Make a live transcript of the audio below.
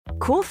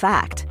Cool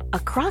fact, a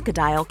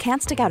crocodile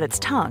can't stick out its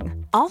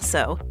tongue.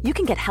 Also, you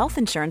can get health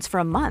insurance for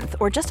a month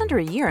or just under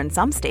a year in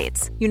some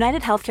states.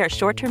 United Healthcare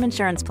short-term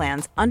insurance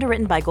plans,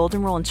 underwritten by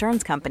Golden Rule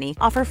Insurance Company,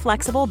 offer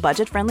flexible,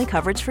 budget-friendly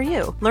coverage for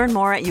you. Learn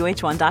more at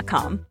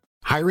uh1.com.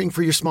 Hiring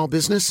for your small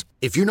business?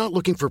 If you're not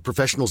looking for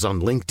professionals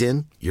on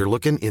LinkedIn, you're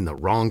looking in the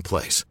wrong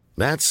place.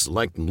 That's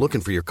like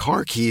looking for your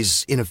car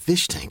keys in a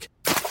fish tank.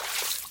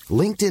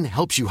 LinkedIn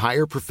helps you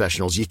hire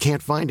professionals you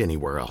can't find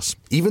anywhere else,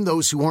 even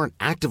those who aren't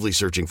actively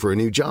searching for a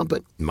new job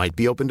but might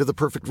be open to the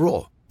perfect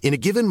role. In a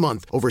given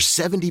month, over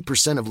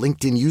 70% of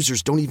LinkedIn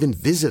users don't even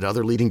visit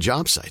other leading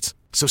job sites.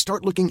 So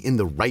start looking in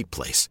the right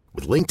place.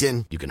 With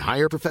LinkedIn, you can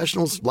hire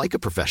professionals like a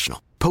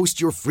professional.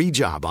 Post your free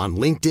job on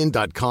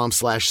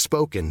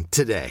linkedin.com/spoken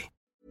today.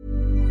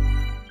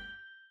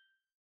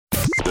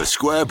 The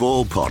Square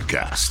Ball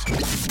Podcast.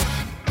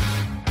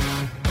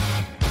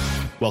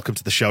 Welcome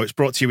to the show. It's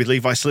brought to you with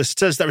Levi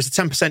Solicitors. There is a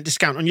 10%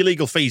 discount on your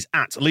legal fees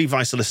at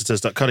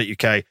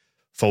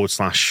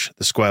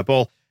levisolicitors.co.uk/the Square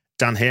Ball.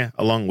 Dan here,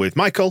 along with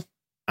Michael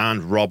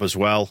and Rob as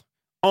well,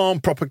 on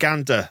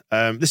Propaganda.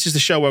 This is the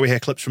show where we hear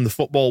clips from the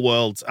football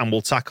world and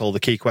we'll tackle the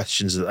key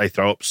questions that they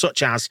throw up,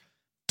 such as,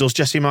 does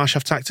Jesse Marsch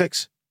have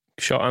tactics?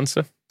 Short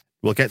answer.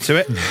 We'll get to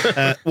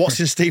it. What's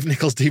in Steve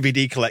Nicholls'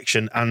 DVD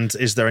collection, and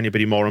is there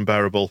anybody more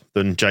unbearable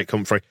than Jake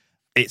Humphrey?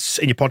 It's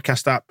in your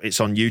podcast app, it's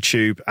on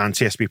YouTube, and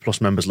TSB Plus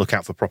members look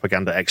out for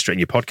Propaganda Extra in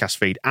your podcast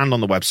feed and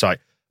on the website.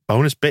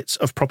 Bonus bits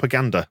of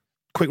propaganda.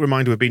 Quick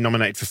reminder, we've been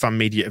nominated for Fan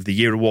Media of the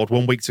Year award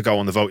 1 week to go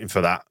on the voting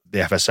for that, the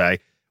FSA.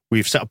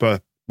 We've set up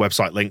a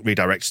website link,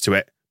 redirects to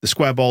it,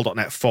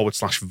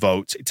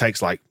 thesquareball.net/vote. It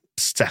takes like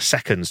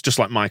seconds, just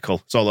like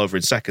Michael. It's all over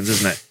in seconds,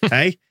 isn't it?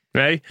 Hey?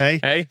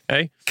 Hey.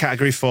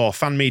 Category 4,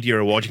 Fan Media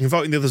Award. You can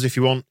vote in the others if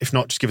you want. If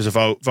not, just give us a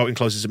vote. Voting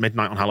closes at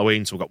midnight on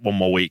Halloween, so we've got 1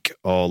 more week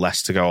or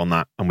less to go on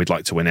that, and we'd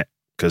like to win it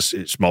because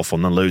it's more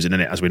fun than losing,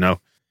 isn't it, as we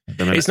know.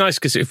 It's nice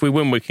because if we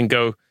win, we can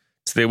go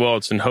to the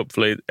awards and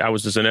hopefully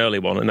ours is an early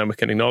one and then we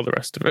can ignore the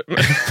rest of it.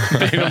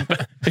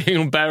 being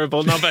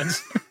unbearable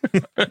knobheads.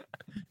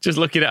 Just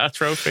looking at our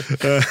trophy.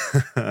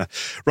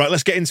 Right,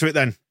 let's get into it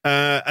then.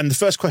 And the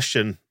first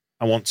question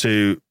I want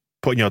to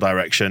put in your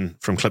direction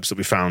from clips that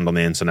we found on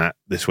the internet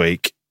this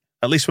week.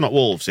 At least we're not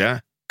Wolves, yeah?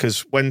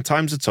 Because when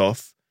times are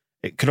tough,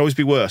 it could always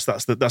be worse.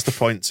 That's the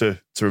point to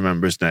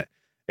remember, isn't it?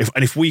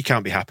 If we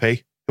can't be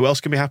happy, who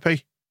else can be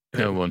happy?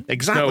 No one.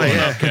 Exactly. No one.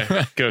 Yeah.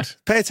 Okay, good.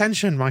 Pay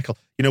attention, Michael.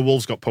 You know,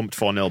 Wolves got pumped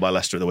 4-0 by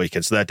Leicester at the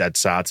weekend, so they're dead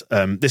sad.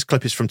 This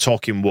clip is from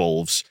Talking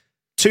Wolves.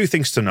 2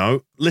 things to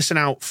note. Listen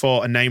out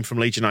for a name from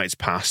Leeds United's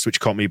past, which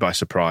caught me by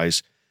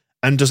surprise.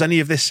 And does any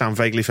of this sound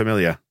vaguely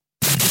familiar?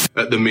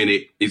 At the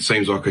minute, it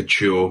seems like a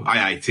chore. I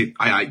hate it.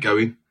 I hate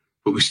going,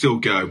 but we still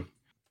go.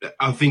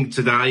 I think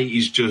today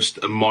is just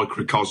a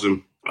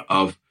microcosm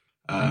of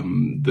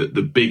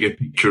the bigger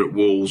picture at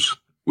Wolves,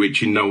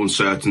 which in no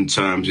uncertain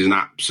terms is an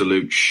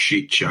absolute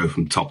shit show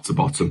from top to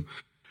bottom.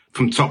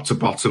 From top to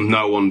bottom,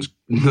 no one's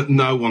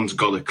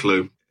got a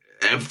clue.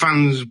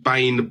 Fans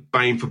baying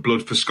for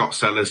blood for Scott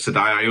Sellers today.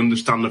 I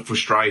understand the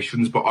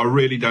frustrations, but I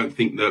really don't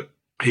think that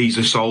he's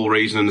the sole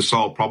reason and the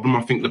sole problem.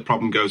 I think the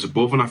problem goes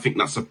above, and I think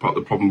that's the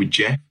problem with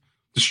Jeff.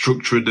 The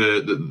structure of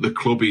the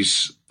club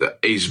is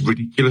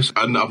ridiculous,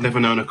 and I've never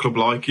known a club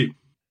like it.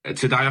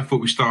 Today, I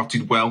thought we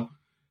started well.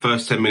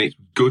 First 10 minutes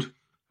was good,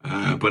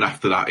 but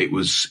after that, it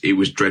was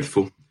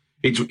dreadful.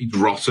 It's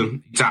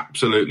rotten. It's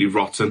absolutely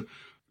rotten.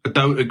 I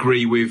don't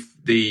agree with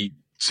the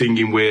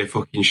singing "We're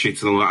fucking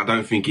shit" and all that. I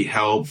don't think it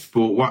helped.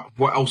 But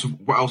what else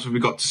have we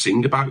got to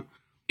sing about?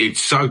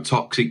 It's so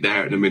toxic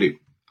there at the minute.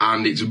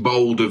 And it's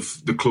bold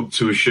of the club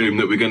to assume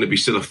that we're going to be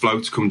still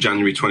afloat come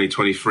January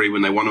 2023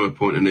 when they want to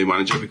appoint a new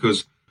manager,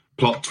 because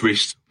plot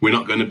twist, we're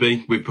not going to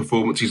be with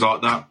performances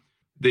like that.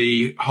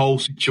 The whole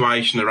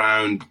situation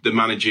around the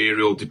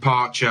managerial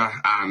departure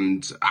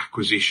and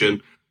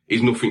acquisition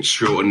is nothing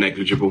short of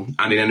negligible.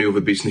 And in any other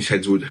business,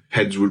 heads would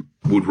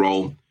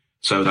roll.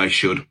 So they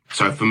should.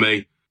 So for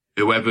me,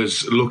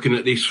 whoever's looking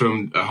at this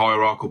from a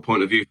hierarchical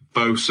point of view,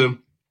 Fosun,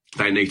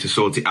 they need to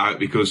sort it out,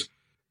 because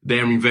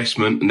their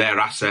investment and their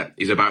asset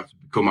is about to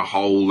become a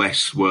whole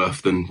less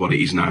worth than what it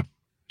is now.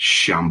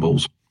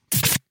 Shambles.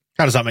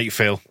 How does that make you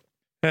feel?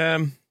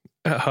 At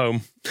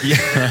home.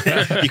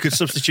 Yeah. You could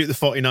substitute the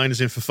 49ers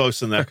in for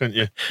Fosun there, couldn't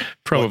you?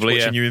 Probably,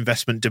 watching your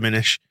investment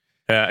diminish.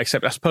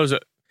 Except I suppose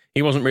that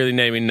he wasn't really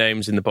naming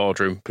names in the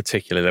boardroom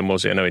particularly then,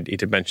 was he? I know he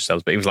did mention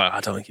sales, but he was like,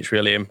 I don't think it's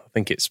really him. I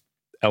think it's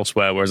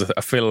elsewhere, whereas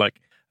I feel like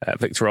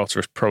Victor Orta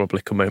has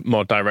probably come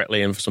more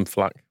directly in for some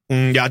flack.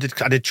 Yeah, I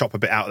did chop a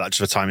bit out of that just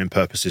for timing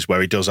purposes, where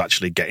he does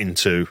actually get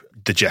into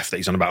the Jeff that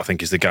he's on about. I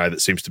think is the guy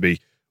that seems to be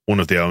one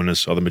of the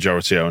owners or the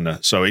majority owner.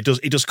 So he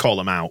does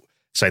call him out,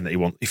 saying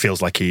that he feels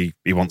like he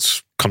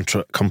wants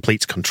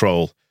complete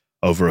control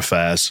over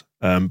affairs.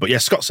 But yeah,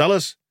 Scott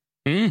Sellers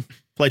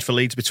played for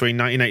Leeds between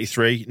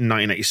 1983 and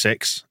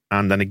 1986,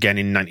 and then again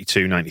in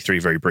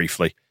 92-93 very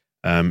briefly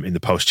in the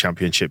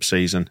post-championship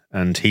season.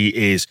 And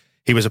he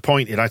was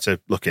appointed. I had to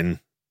look in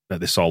at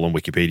this all on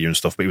Wikipedia and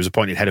stuff, but he was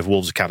appointed head of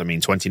Wolves Academy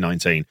in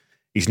 2019.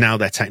 He's now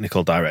their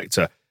technical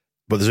director,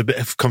 but there's a bit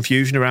of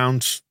confusion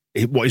around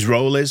what his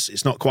role is.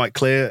 It's not quite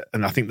clear.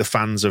 And I think the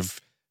fans have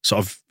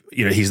sort of,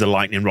 he's the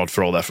lightning rod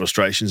for all their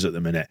frustrations at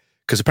the minute.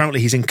 Because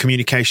apparently he's in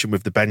communication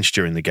with the bench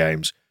during the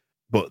games.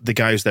 But the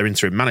guy who's their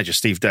interim manager,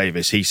 Steve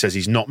Davis, he says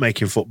he's not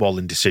making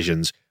footballing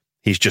decisions.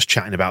 He's just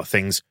chatting about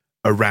things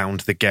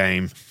around the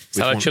game. That's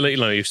how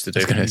Chilino used to do.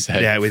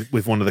 Yeah,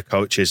 with one of the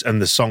coaches.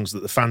 And the songs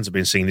that the fans have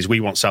been singing is "We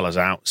Want Sellers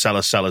Out,"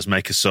 "Sellers,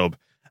 make a sub,"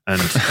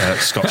 and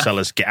 "Scott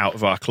Sellers, get out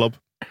of our club,"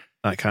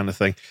 that kind of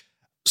thing.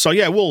 So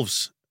yeah,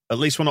 Wolves. At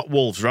least we're not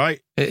Wolves,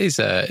 right? It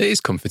is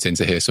comforting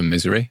to hear some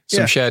misery.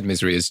 Some shared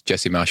misery, as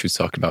Jesse Marsh was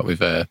talking about with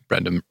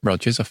Brendan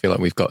Rodgers. I feel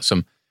like we've got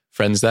some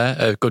friends there.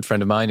 A good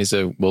friend of mine is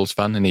a Wolves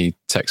fan, and he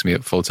texted me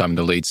at full time in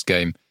the Leeds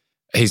game.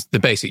 The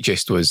basic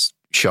gist was,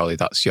 surely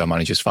that's your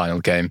manager's final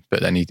game. But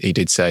then he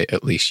did say,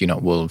 at least you're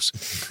not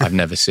Wolves. I've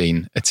never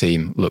seen a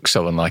team look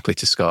so unlikely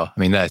to score. I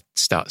mean, their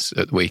stats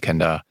at the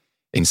weekend are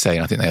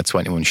insane. I think they had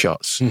 21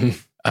 shots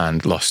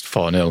and lost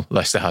 4-0.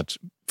 Leicester had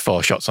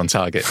 4 shots on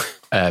target.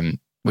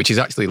 Which is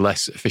actually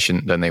less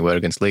efficient than they were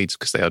against Leeds,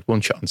 because they had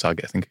 1 shot on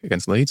target, I think,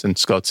 against Leeds and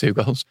scored 2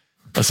 goals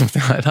or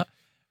something like that.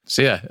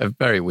 So yeah, a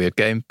very weird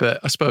game, but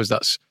I suppose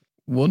that's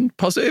one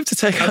positive to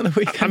take out of the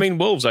weekend. I mean,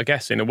 Wolves, I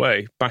guess, in a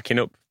way, backing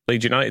up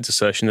Leeds United's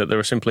assertion that there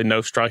are simply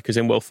no strikers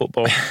in world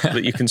football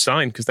that you can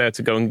sign, because they had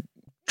to go and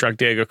drag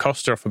Diego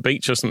Costa off a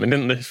beach or something,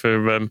 didn't they?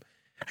 I mean,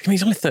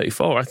 he's only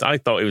 34. I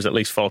thought he was at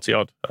least 40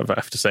 odd, I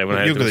have to say.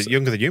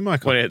 Younger than you,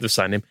 Michael. When I had to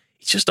sign him.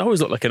 He just always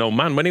looked like an old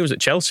man. When he was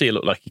at Chelsea, he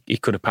looked like he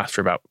could have passed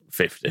for about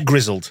 50.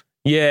 Grizzled.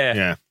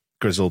 Yeah,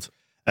 grizzled.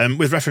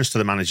 With reference to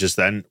the managers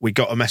then, we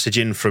got a message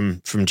in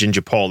from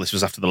Ginger Paul. This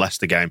was after the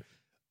Leicester game.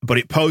 But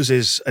it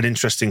poses an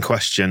interesting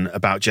question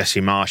about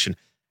Jesse Marsh. And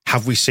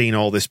have we seen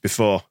all this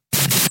before?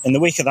 In the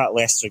wake of that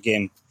Leicester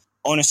game,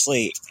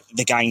 honestly,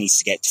 the guy needs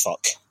to get to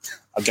fuck.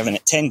 I've given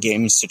it 10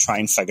 games to try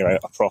and figure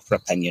out a proper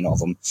opinion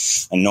of him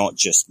and not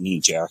just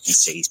knee-jerk and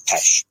say he's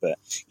pish, but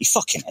he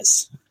fucking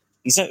is.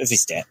 He's out of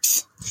his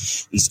depth.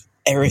 He's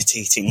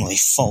irritatingly,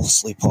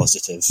 falsely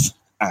positive,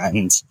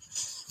 and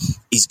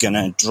he's going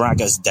to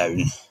drag us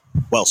down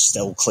while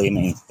still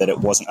claiming that it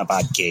wasn't a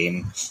bad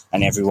game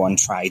and everyone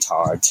tried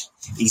hard.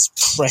 He's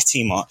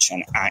pretty much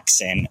an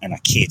accent and a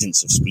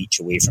cadence of speech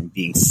away from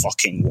being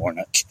fucking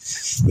Warnock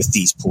with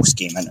these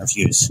post-game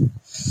interviews.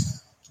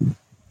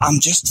 I'm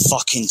just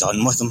fucking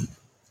done with him.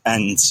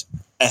 And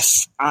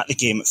if at the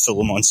game at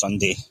Fulham on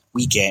Sunday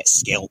we get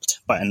scalped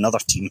by another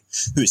team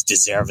who's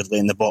deservedly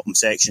in the bottom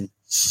section,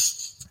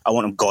 I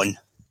want him gone,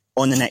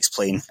 on the next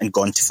plane and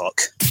gone to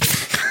fuck.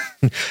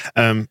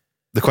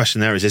 The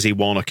question there is he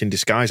Warnock in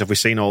disguise? Have we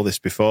seen all this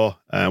before?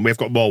 We've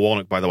got more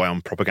Warnock, by the way,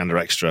 on Propaganda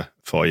Extra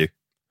for you.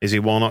 Is he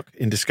Warnock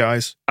in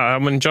disguise?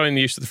 I'm enjoying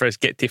the use of the phrase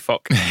 "get the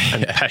fuck"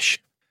 and "pesh."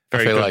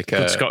 Very good,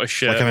 good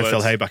Scottish. Like having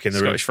Phil Hay back in the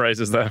Scottish room.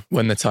 phrases there.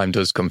 When the time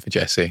does come for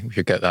Jesse, we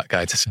should get that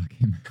guy to sack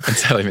him and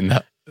tell him in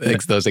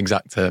those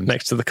exact terms.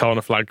 Next to the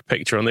corner flag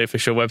picture on the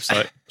official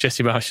website,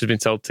 Jesse Marsh has been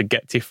told to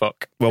get to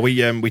fuck. Well,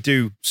 we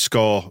do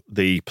score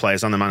the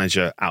players and the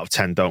manager out of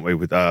 10, don't we,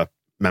 with our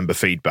member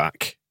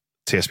feedback,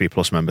 TSB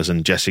Plus members,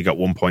 and Jesse got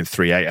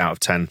 1.38 out of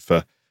 10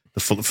 for the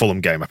Fulham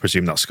game. I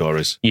presume that score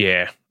is.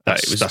 Yeah.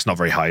 That's not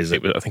very high, is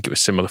it? I think it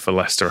was similar for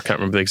Leicester. I can't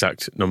remember the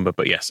exact number,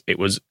 but yes, it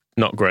was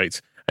not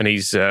great. And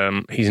he's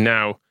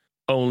now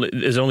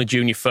there's only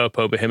Junior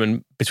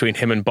Firpo between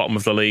him and bottom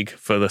of the league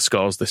for the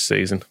scores this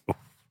season.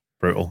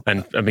 Brutal.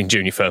 And I mean,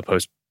 Junior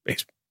Firpo's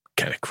it's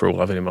kind of cruel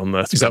having him on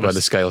there. Is that where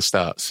the scale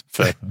starts?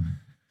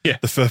 Yeah,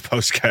 the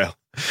Firpo scale.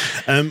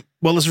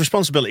 Well, there's a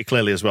responsibility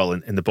clearly as well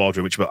in the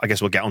boardroom, which I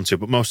guess we'll get onto.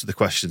 But most of the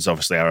questions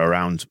obviously are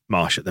around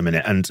Marsh at the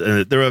minute, and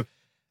the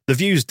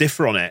views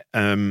differ on it.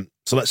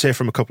 So let's hear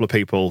from a couple of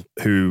people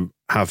who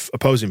have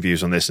opposing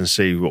views on this and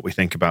see what we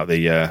think about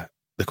the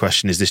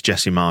question. Is this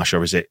Jesse Marsh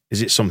or is it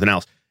something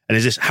else? And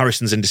is this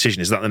Harrison's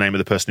indecision? Is that the name of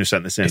the person who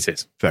sent this in? It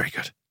is. Very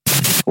good.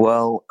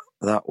 Well,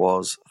 that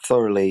was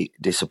thoroughly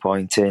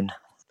disappointing.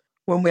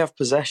 When we have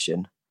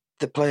possession,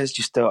 the players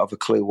just don't have a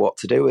clue what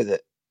to do with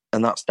it.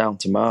 And that's down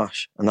to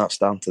Marsh, and that's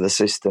down to the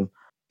system.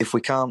 If we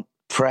can't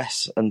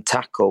press and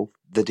tackle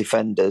the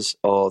defenders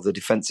or the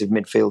defensive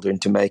midfielder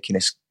into making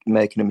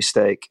a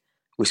mistake,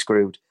 we're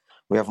screwed.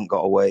 We haven't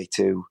got a way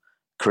to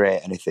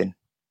create anything,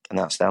 and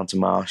that's down to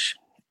Marsh,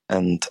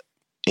 and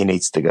he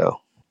needs to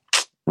go.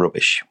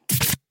 Rubbish.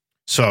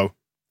 So,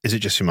 is it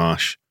Jesse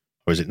Marsh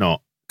or is it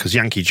not? Because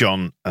Yankee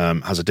John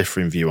has a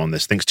differing view on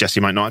this. Thinks Jesse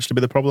might not actually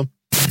be the problem.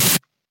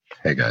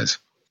 Hey guys,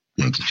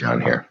 Yankee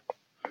John here.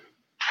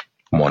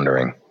 I'm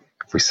wondering,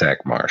 if we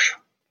sack Marsh,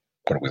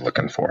 what are we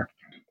looking for?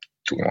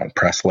 Do we want to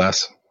press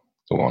less?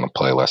 Do we want to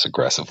play less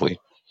aggressively?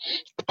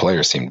 The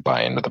players seem to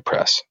buy into the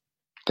press.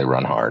 They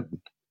run hard.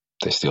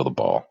 They steal the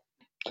ball.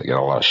 They get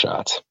a lot of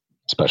shots,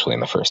 especially in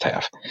the first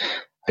half.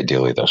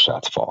 Ideally, those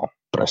shots fall,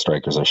 but our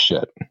strikers are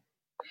shit.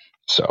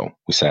 So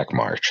we sack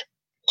Marsh.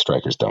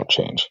 Strikers don't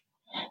change.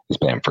 Is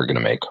Bamford going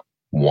to make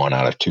 1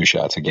 out of 2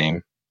 shots a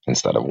game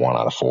instead of 1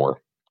 out of 4?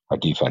 Our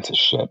defense is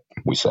shit.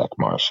 We sack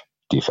Marsh.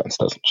 Defense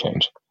doesn't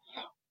change.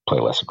 Play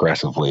less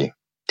aggressively.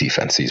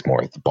 Defense sees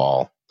more of the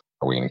ball.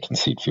 Are we going to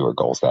concede fewer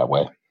goals that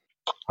way?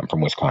 I'm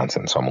from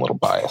Wisconsin, so I'm a little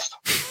biased.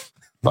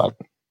 but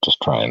just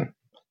try and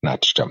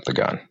not to jump the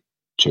gun.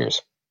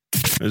 Cheers.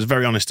 It was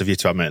very honest of you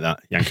to admit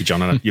that, Yankee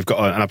John. And you've got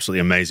an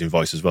absolutely amazing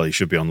voice as well. You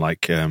should be on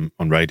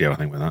on radio, I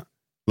think, with that.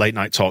 Late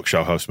night talk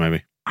show host,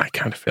 maybe. I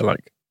kind of feel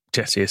like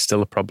Jesse is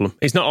still a problem.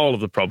 He's not all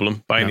of the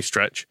problem by any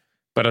stretch,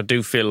 but I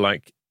do feel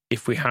like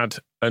if we had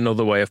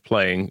another way of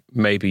playing,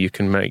 maybe you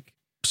can make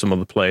some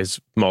other players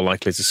more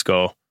likely to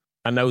score.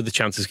 I know the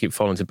chances keep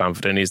falling to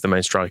Bamford, and he's the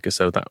main striker,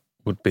 so that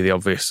would be the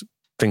obvious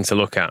thing to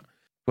look at.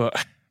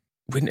 But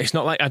it's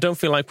not like, I don't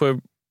feel like we're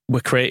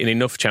creating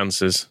enough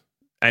chances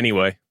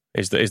anyway,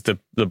 is the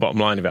bottom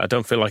line of it. I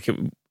don't feel like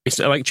it's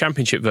like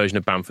Championship version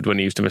of Bamford when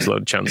he used to miss a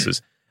load of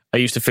chances. I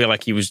used to feel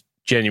like he was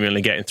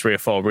genuinely getting 3 or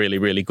 4 really,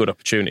 really good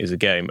opportunities a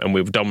game, and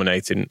we were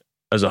dominating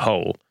as a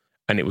whole,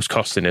 and it was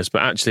costing us.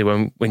 But actually,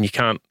 when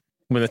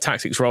the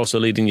tactics were also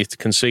leading you to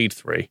concede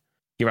 3,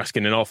 you're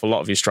asking an awful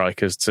lot of your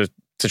strikers to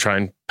try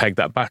and peg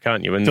that back,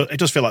 aren't you? And it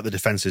does feel like the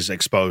defence is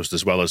exposed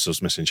as well as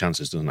us missing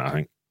chances, doesn't it, I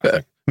think?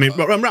 I mean,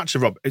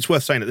 Rob, it's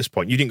worth saying at this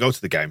point, you didn't go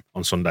to the game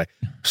on Sunday.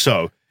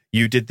 So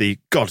you did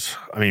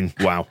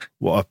wow,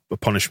 what a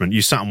punishment.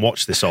 You sat and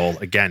watched this all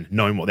again,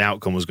 knowing what the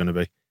outcome was going to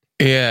be.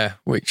 Yeah,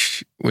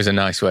 which was a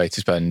nice way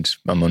to spend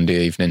my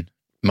Monday evening.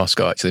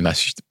 Moscow actually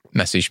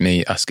messaged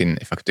me asking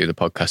if I could do the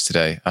podcast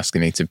today,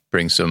 asking me to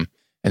bring some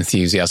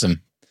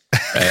enthusiasm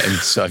and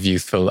sort of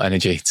youthful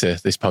energy to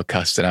this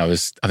podcast. And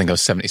I think I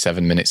was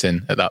 77 minutes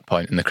in at that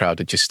point, and the crowd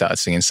had just started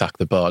singing "Sack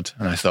the Board."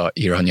 And I thought,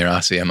 you're on your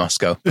arse here,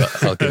 Moscow,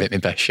 but I'll give it my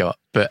best shot.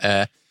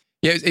 But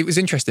it was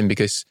interesting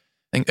because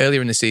I think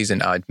earlier in the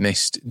season I'd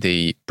missed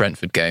the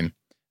Brentford game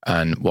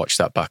and watched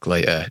that back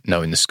later,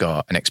 knowing the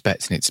score and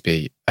expecting it to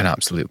be an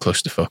absolute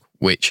clusterfuck,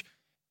 which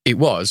it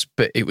was,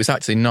 but it was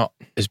actually not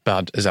as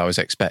bad as I was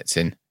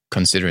expecting,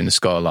 considering the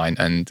scoreline.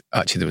 And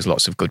actually there was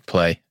lots of good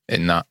play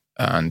in that,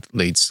 and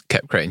Leeds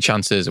kept creating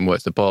chances and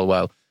worked the ball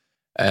well.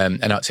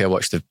 And actually I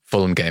watched the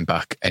Fulham game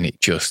back, and it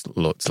just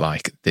looked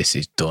like this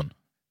is done.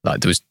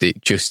 Like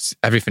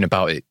everything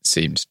about it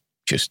seemed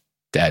just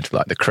dead.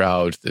 Like the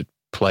crowd, the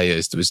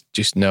players, there was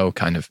just no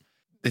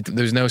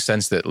there was no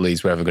sense that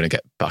Leeds were ever going to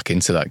get back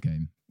into that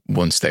game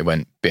once they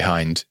went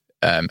behind.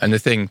 And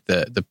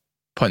the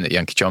point that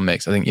Yankee John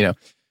makes, I think,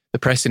 the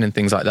pressing and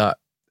things like that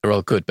are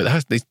all good, but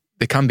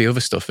there can be other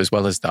stuff as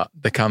well as that.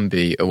 There can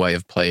be a way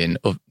of playing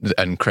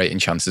and creating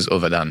chances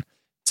other than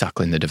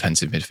tackling the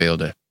defensive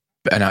midfielder.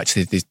 And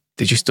actually,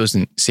 there just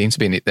doesn't seem to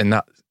be any, and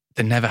that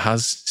there never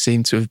has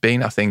seemed to have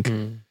been. I think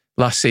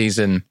last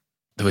season,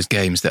 there was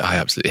games that I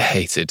absolutely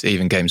hated,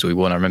 even games we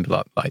won. I remember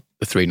like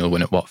the 3-0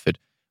 win at Watford,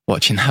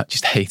 watching that,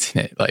 just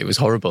hating it. Like, it was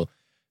horrible.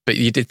 But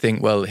you did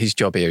think, well, his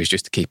job here is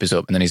just to keep us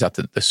up. And then he's had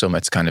the summer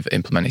to kind of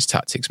implement his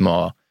tactics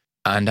more.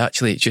 And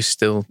actually, it just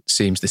still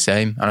seems the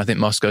same. And I think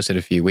Moscow said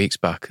a few weeks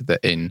back that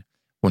in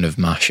one of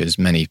Mash's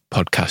many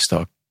podcast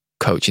or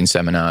coaching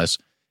seminars,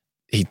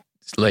 he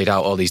laid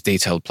out all these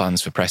detailed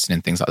plans for pressing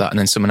and things like that. And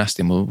then someone asked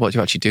him, well, what do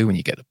you actually do when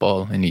you get the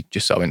ball? And he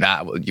just sort of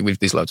went,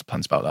 there's loads of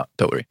plans about that.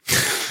 Don't worry.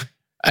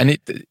 And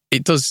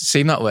it does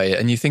seem that way.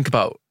 And you think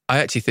about, I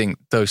actually think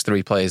those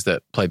 3 players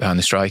that play behind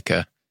the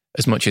striker,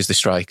 as much as the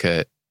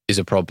striker is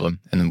a problem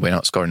and we're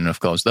not scoring enough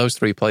goals, those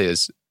 3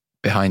 players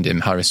behind him,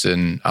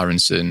 Harrison,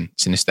 Aronson,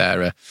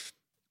 Sinisterra,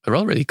 are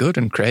all really good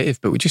and creative,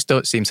 but we just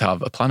don't seem to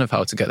have a plan of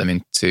how to get them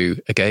into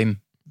a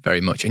game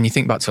very much. And you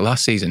think back to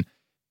last season,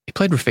 he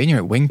played Rafinha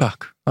at wing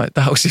back. Like,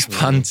 that was his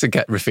plan, to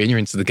get Rafinha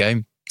into the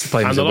game, to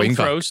play him as a wing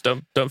back. Throws.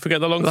 Don't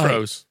forget the long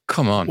throws.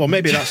 Come on. Well,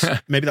 maybe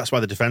that's why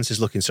the defence is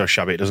looking so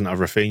shabby. It doesn't have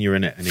Rafinha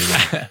in it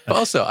anymore. But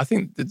also, I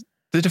think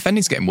the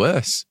defending's getting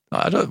worse.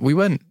 We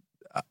weren't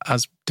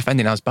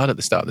defending as bad at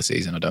the start of the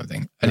season, I don't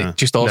think. And it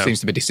just all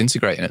seems to be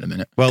disintegrating at the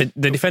minute. Well,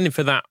 the defending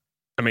for that,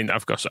 I mean, I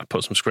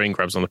put some screen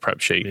grabs on the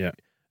prep sheet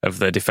of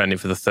the defending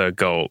for the 3rd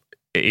goal.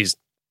 It is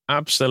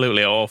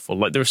absolutely awful.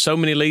 Like, there are so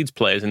many Leeds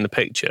players in the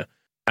picture.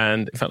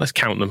 And in fact, let's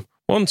count them.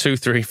 1, 2,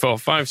 3, 4,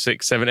 5,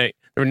 6, 7, 8.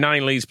 There are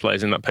 9 Leeds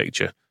players in that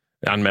picture,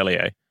 and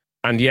Meslier.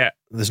 And yet,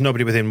 there's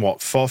nobody within, 4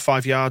 or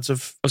 5 yards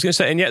of... I was going to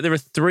say, and yet there are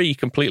 3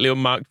 completely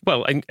unmarked.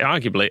 Well, and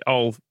arguably,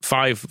 all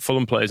 5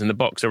 Fulham players in the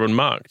box are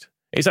unmarked.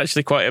 It's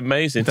actually quite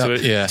amazing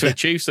to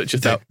achieve such a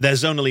thing. They're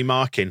zonally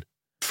marking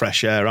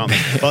fresh air, aren't they?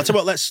 Well, I'll tell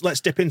you what,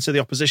 let's dip into the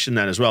opposition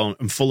then as well.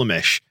 And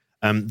Fulhamish,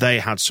 they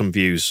had some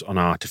views on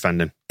our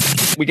defending.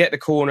 We get the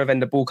corner,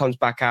 then the ball comes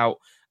back out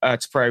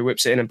to Pereira,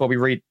 whips it in, and Bobby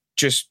Reid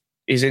just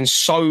is in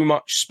so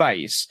much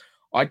space.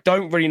 I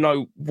don't really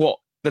know what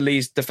the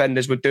Leeds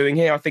defenders were doing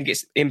here. I think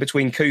it's in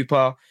between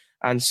Cooper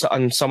and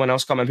someone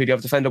else, can't remember who the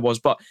other defender was.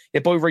 But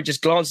Bobby Reid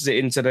just glances it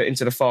into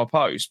the far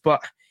post.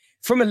 But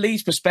from a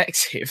Leeds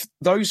perspective,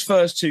 those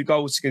first 2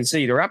 goals to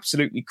concede are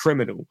absolutely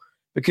criminal,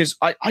 because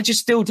I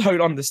just still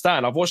don't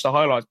understand. I've watched the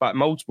highlights back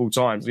multiple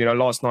times,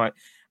 last night,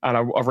 and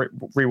I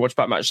rewatched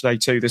back Match Day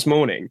 2 this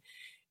morning.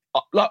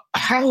 Like,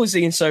 how is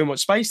he in so much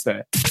space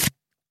there?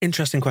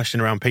 Interesting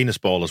question around penis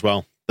ball as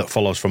well that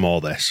follows from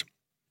all this.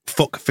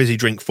 Fuck Fizzy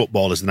Drink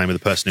Football is the name of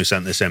the person who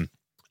sent this in.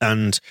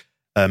 And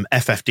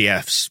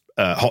FFDF's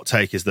hot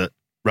take is that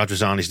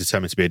Radrizzani is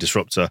determined to be a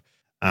disruptor,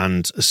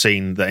 and has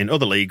seen that in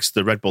other leagues,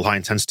 the Red Bull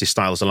high-intensity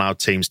style has allowed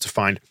teams to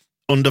find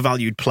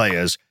undervalued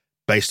players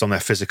based on their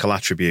physical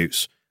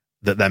attributes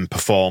that then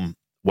perform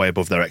way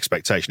above their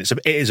expectation.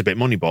 It is a bit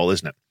Moneyball,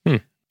 isn't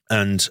it?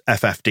 And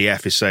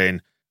FFDF is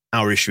saying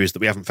our issue is that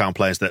we haven't found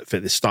players that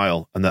fit this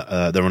style and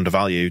that they're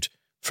undervalued.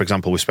 For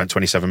example, we spent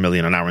 27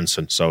 million on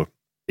Aronson, so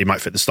he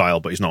might fit the style,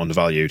 but he's not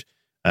undervalued.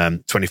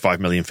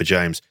 25 million for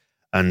James.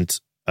 And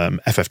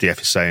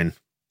FFDF is saying,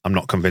 I'm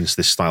not convinced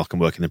this style can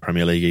work in the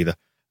Premier League either.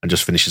 And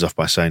just finishes off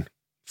by saying,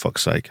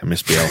 fuck's sake, I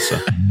miss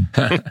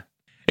Bielsa.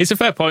 It's a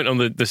fair point on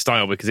the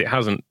style because it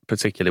hasn't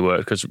particularly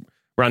worked, because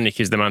Rangnick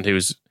is the man who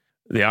was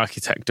the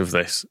architect of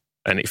this,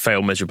 and it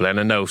failed miserably. And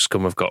I know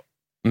Scum have got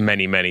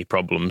many, many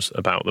problems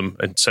about them,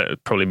 and so,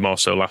 probably more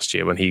so last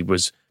year when he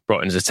was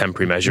brought in as a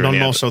temporary measure. None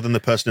more so than the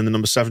person in the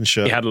number 7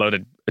 shirt. He had a load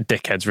of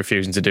dickheads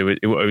refusing to do what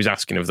he was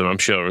asking of them, I'm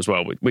sure, as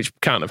well, which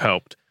can't have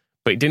helped.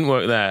 But it didn't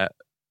work there.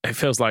 It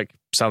feels like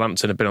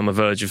Southampton have been on the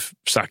verge of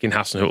sacking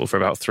Hasenhüttl for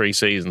about 3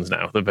 seasons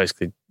now. They're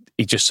basically,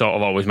 he just sort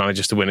of always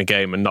manages to win a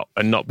game and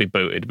not be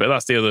booted. But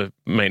that's the other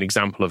main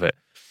example of it.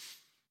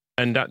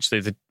 And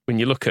actually, when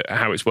you look at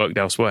how it's worked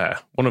elsewhere,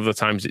 one of the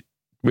times it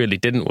really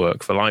didn't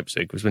work for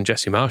Leipzig was when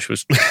Jesse Marsch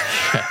was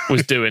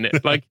doing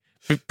it. Like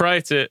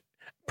prior to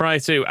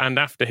and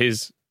after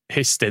his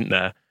stint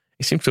there,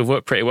 it seems to have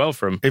worked pretty well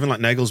for him. Even like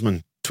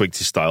Nagelsmann tweaked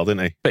his style,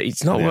 didn't he? But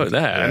it's not worked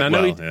there. Yeah, and I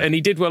know and he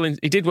did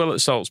well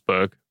at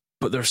Salzburg,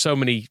 but there are so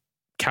many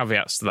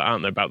caveats to that,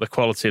 aren't there, about the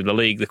quality of the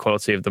league, the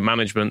quality of the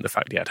management, the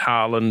fact he had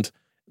Haaland,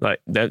 like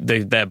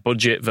their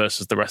budget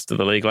versus the rest of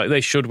the league. Like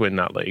they should win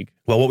that league.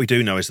 Well, what we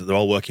do know is that they're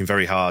all working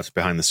very hard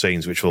behind the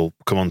scenes, which we'll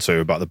come on to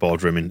about the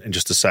boardroom in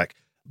just a sec.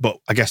 But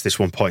I guess this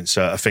one points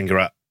a finger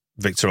at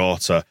Victor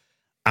Orta.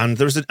 And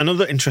there's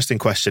another interesting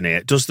question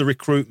here. Does the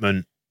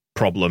recruitment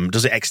problem,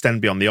 does it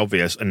extend beyond the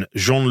obvious? And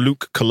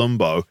Jean-Luc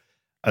Colombo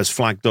has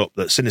flagged up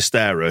that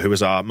Sinisterra, who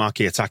was our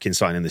marquee attacking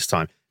signing this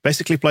time,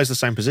 basically plays the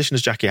same position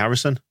as Jackie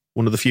Harrison,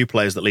 one of the few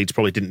players that Leeds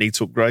probably didn't need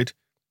to upgrade.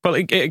 Well,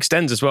 it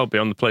extends as well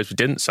beyond the players we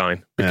didn't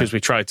sign, because we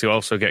tried to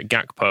also get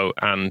Gakpo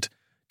and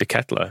De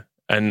Ketelaere,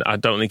 and I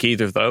don't think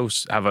either of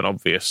those have an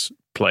obvious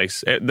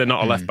place. They're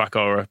not a left-back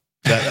or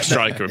a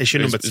striker. It's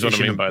your number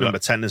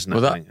 10, isn't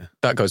it? Well,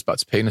 that goes back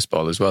to Penis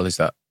Ball as well, is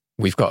that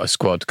we've got a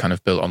squad kind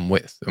of built on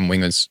width and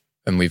wingers,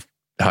 and we've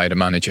hired a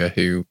manager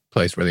who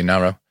plays really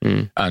narrow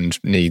and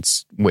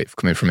needs width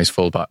coming from his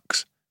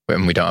full-backs,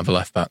 and we don't have a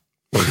left-back.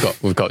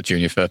 We've got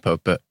Junior Firpo,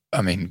 but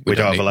I mean, we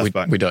don't have a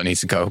left-back. We don't need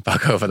to go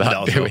back over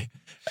that, do we?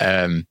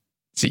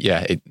 So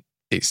yeah,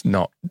 it's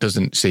not,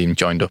 doesn't seem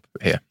joined up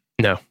here.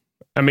 No.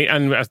 I mean,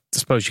 and I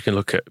suppose you can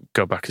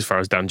go back as far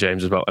as Dan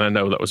James as well, and I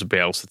know that was a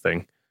Bielsa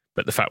thing,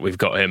 but the fact we've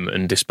got him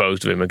and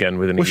disposed of him again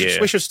within a year.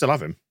 We should still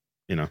have him,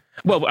 you know.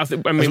 Well, I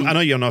mean, I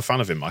know you're not a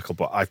fan of him, Michael,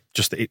 but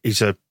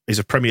he's a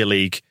Premier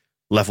League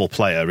level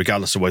player,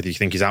 regardless of whether you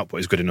think his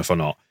output is good enough or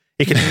not.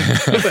 You can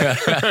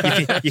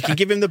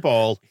give him the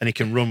ball and he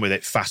can run with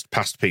it fast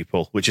past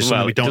people, which is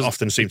something we don't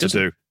often seem to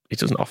do. He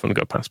doesn't often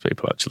go past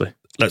people, actually.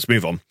 Let's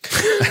move on.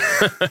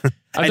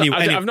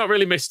 I've not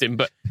really missed him,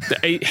 but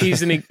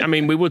I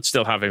mean, we would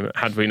still have him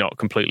had we not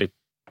completely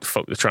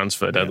fucked the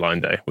transfer deadline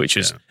day, which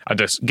is, I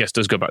guess,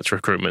 does go back to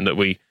recruitment, that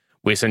we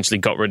essentially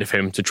got rid of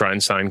him to try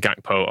and sign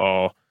Gakpo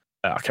or,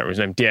 I can't remember his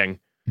name, Dieng,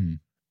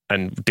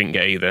 and didn't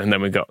get either. And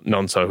then we got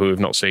Nonto, who we've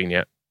not seen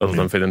yet, other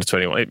than for the under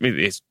 21.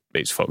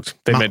 It's fucked.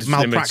 They made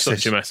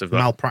such a mess of that.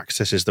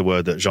 Malpractice is the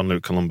word that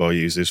Jean-Luc Colombo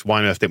uses. Why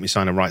on earth didn't we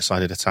sign a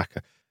right-sided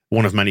attacker?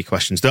 One of many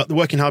questions. They're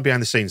working hard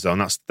behind the scenes, though, and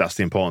that's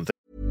the important thing.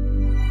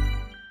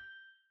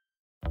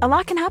 A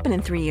lot can happen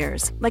in 3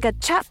 years, like a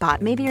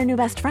chatbot may be your new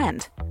best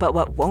friend. But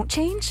what won't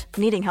change?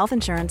 Needing health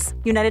insurance.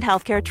 United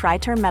Healthcare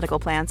Tri-Term Medical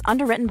Plans,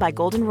 underwritten by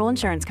Golden Rule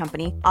Insurance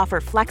Company,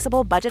 offer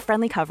flexible,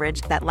 budget-friendly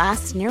coverage that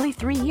lasts nearly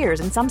 3 years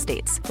in some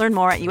states. Learn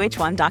more at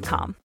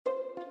uh1.com.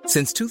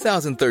 Since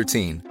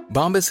 2013,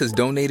 Bombas has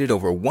donated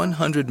over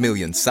 100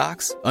 million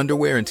socks,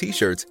 underwear, and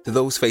T-shirts to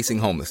those facing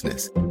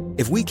homelessness.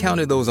 If we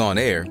counted those on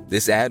air,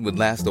 this ad would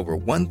last over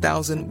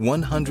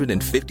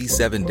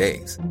 1,157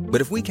 days.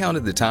 But if we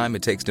counted the time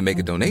it takes to make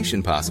a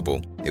donation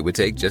possible, it would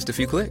take just a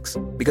few clicks.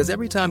 Because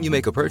every time you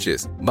make a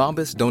purchase,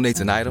 Bombas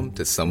donates an item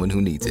to someone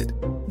who needs it.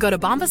 Go to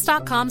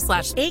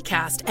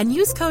bombas.com/ACAST and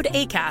use code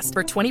ACAST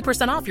for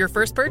 20% off your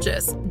first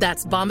purchase.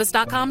 That's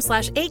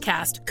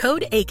bombas.com/ACAST,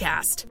 code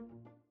ACAST.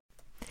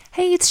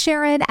 Hey, it's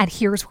Sharon, and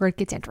here's where it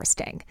gets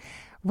interesting.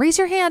 Raise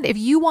your hand if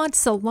you want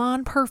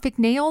salon perfect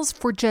nails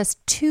for just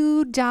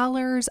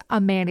 $2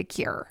 a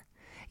manicure.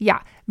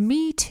 Yeah,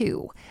 me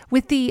too.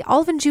 With the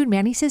Olive & June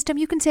Mani system,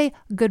 you can say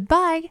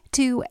goodbye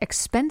to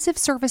expensive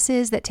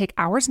services that take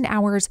hours and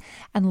hours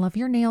and love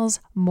your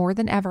nails more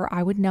than ever.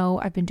 I would know.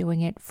 I've been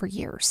doing it for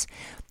years.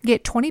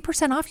 Get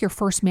 20% off your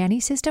first Mani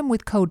system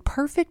with code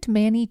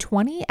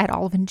PERFECTMANI20 at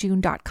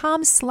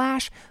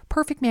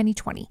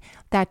oliveandjune.com/PERFECTMANI20.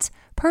 That's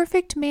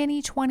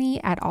PERFECTMANI20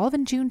 at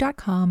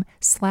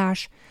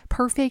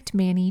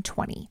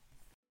oliveandjune.com/PERFECTMANI20.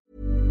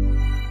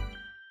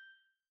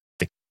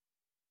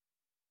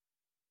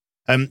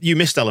 You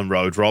missed Ellen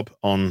Road, Rob,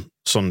 on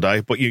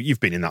Sunday, but you've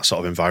been in that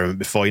sort of environment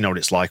before. You know what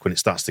it's like when it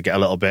starts to get a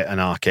little bit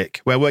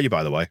anarchic. Where were you,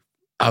 by the way?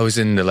 I was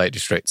in the Lake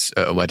District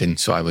at a wedding,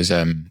 so I was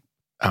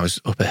I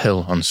was up a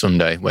hill on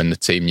Sunday when the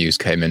team news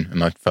came in and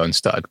my phone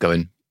started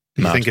going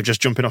You mad. think of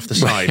just jumping off the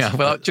side, Yeah,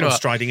 well, do you know on what?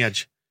 striding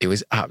edge? It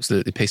was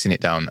absolutely pissing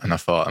it down, and I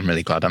thought, I'm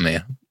really glad I'm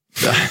here.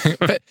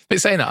 but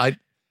saying that,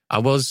 I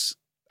was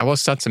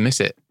sad to miss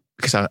it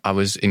because I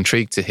was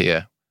intrigued to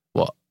hear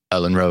what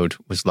Ellen Road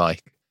was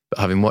like. But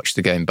having watched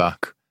the game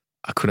back,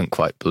 I couldn't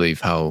quite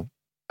believe how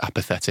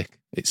apathetic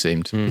it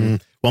seemed.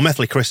 Well,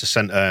 Methley Chris has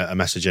sent a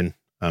message in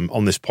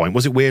on this point.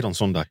 Was it weird on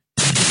Sunday?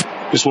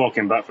 Just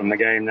walking back from the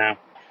game now,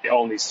 it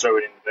all needs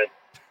throwing in the bin.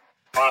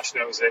 Marsh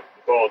knows it,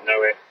 the board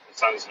know it, the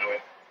fans know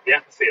it. The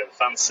apathy of the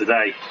fans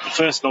today, the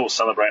first goal was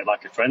celebrated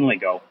like a friendly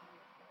goal.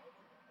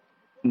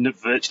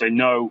 Virtually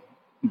no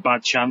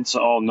bad chance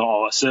at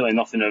all, certainly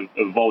nothing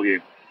of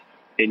volume.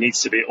 It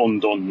needs to be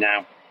undone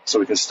now so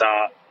we can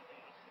start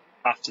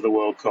after the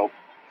World Cup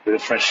with a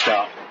fresh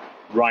start,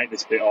 write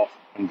this bit off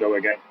and go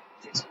again.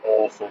 It's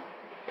awful.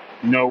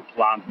 No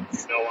plan,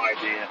 no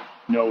idea,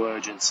 no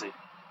urgency.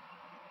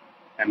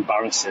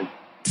 Embarrassing.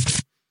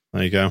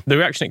 There you go. The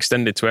reaction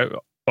extended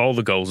to all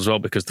the goals as well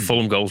because the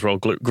Fulham goals were all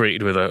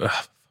greeted with a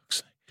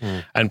fuck's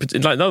sake.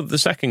 And like the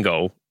second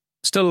goal,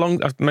 still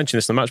long. I've mentioned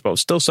this in the match ball.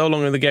 Still so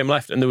long in the game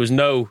left, and there was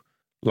no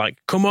like,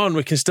 come on,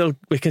 we can still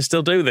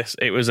do this.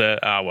 It was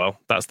well,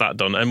 that's that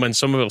done. And when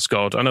Somerville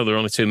scored, I know there were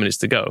only 2 minutes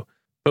to go,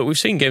 but we've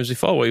seen games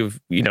before where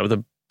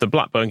the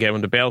Blackburn game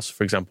under Bielsa,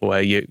 for example,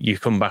 where you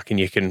come back and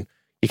you can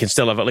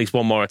still have at least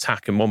one more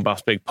attack and one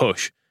last big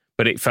push,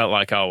 but it felt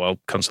like, oh well,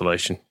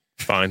 consolation.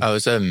 Fine. I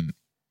was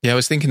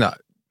thinking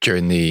that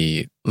during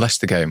the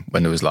Leicester game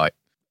when there was like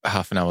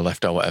half an hour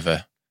left or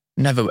whatever.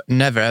 Never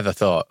ever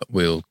thought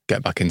we'll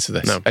get back into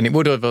this. No. And it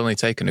would have only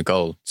taken a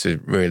goal to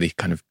really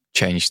kind of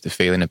change the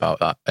feeling about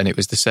that. And it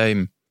was the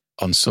same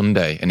on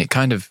Sunday. And it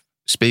kind of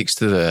speaks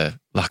to the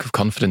lack of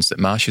confidence that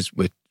Marsh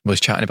was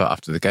chatting about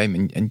after the game.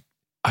 And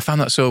I found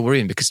that so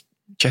worrying because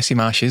Jesse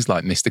Marsh is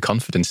like Mr.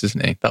 Confidence,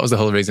 isn't he? That was the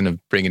whole reason of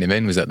bringing him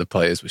in, was that the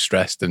players were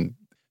stressed and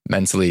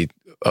mentally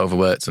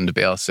overworked under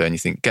Bielsa, and you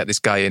think, get this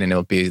guy in and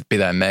he'll be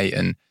their mate,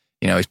 and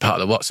he's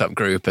part of the WhatsApp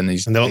group, and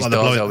these doors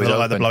always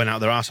open. They're blowing out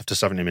their arse after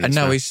 70 minutes.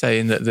 And now he's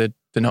saying that they're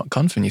not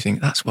confident. You think,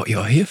 that's what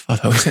you're here for,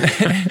 though, isn't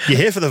it? You're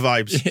here for the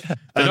vibes. Yeah.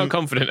 They're not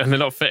confident and they're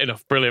not fit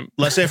enough. Brilliant.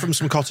 Let's hear from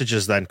some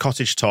cottagers then.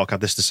 Cottage Talk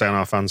had this to say on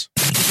our fans.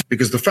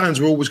 Because the fans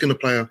are always going to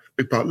play a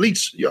big part.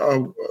 Leeds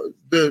are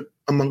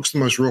amongst the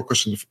most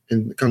raucous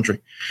in the country.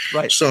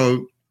 Right.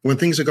 So when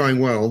things are going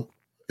well,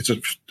 it's a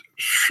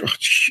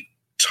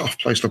tough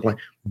place to play.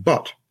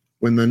 But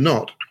when they're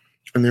not,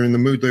 and they're in the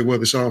mood they were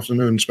this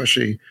afternoon,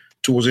 especially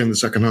towards the end of the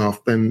second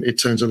half, then it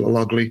turns a little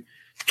ugly.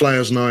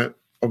 Players know it.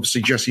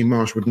 Obviously, Jesse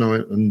Marsh would know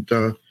it. And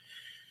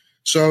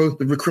so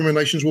the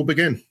recriminations will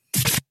begin.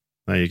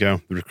 There you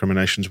go. The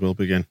recriminations will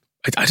begin.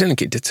 I don't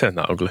think it did turn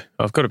that ugly.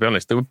 I've got to be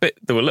honest. There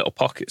were little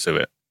pockets of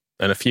it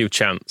and a few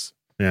chants.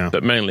 Yeah.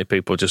 But mainly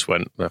people just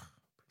went,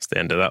 it's the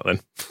end of that then.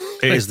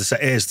 It is the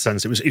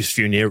sense. It was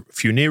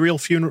funereal.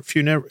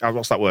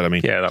 What's that word? I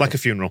mean, yeah, like a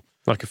funeral.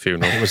 Like a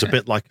funeral. It was a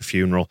bit like a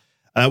funeral.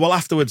 Well,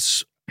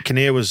 afterwards,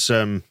 Kinnear was,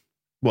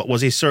 what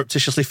was he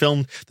surreptitiously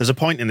filmed? There's a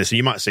point in this, and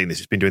you might have seen this,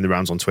 it's been doing the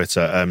rounds on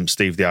Twitter.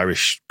 Steve, the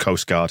Irish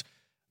Coast Guard,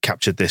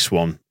 captured this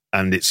one,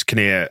 and it's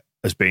Kinnear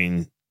has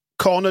been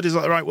cornered, is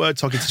that the right word?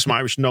 Talking to some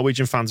Irish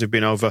Norwegian fans who've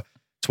been over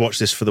to watch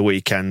this for the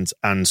weekend,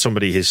 and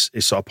somebody is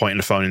sort of pointing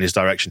the phone in his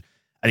direction,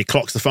 and he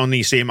clocks the phone, and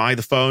you see him eye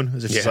the phone,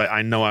 as if he's like,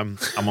 I know I'm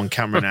on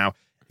camera now.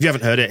 If you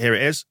haven't heard it, here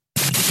it is.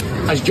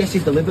 Has Jesse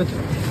delivered?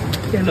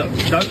 Yeah, look,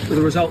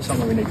 the results are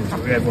what we need to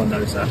do. Everyone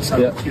knows that. So,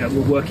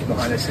 we're working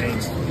behind the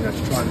scenes, to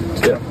try and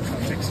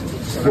fix it.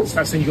 So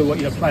that's the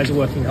thing. Players are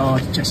working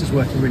hard. Jess is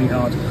working really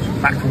hard.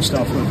 Backroom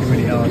staff working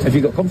really hard. Have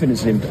you got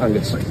confidence in him,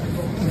 Angus?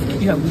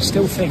 We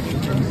still think he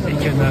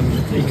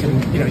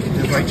can do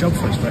a great job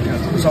for us. But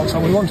the results are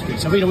what we want to do.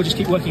 So we'll just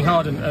keep working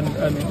hard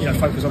and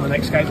focus on the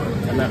next game.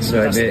 And that's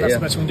the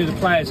best we can do. The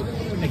players,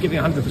 they're giving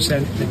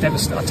 100%. They're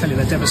devastated. I tell you,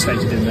 they're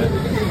devastated in there.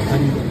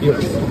 And,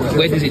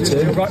 where does it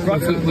turn?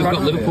 We've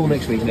got Liverpool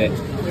next week, Nick.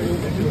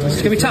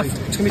 It's going to be tough.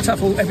 It's going to be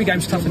tough. Every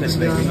game's tough in this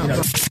league.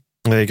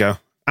 There you go.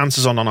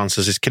 Answers or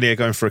non-answers. Is Kinnear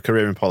going for a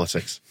career in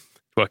politics?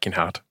 Working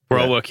hard. We're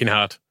all working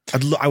hard.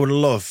 I would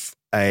love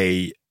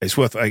it's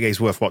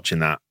worth watching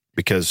that,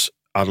 because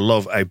I'd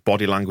love a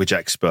body language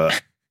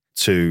expert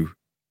to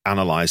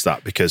analyse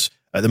that, because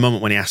at the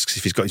moment when he asks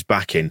if he's got his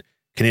back in,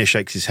 Kinnear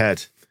shakes his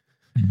head.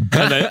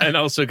 and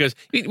also goes,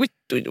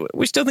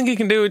 we still think he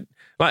can do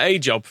a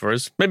job for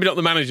us. Maybe not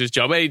the manager's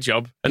job, a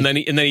job. And then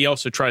he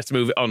also tries to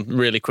move it on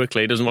really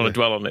quickly. He doesn't want to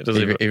dwell on it, does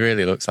he? He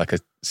really looks like a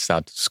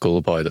sad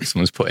schoolboy that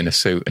someone's put in a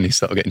suit and he's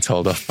sort of getting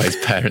told off by his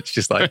parents,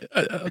 just like,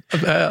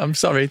 I'm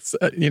sorry,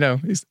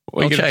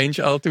 I'll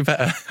change, I'll do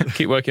better.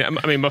 Keep working.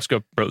 I mean,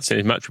 Moscow wrote this in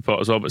his match report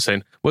as well, but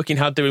saying, working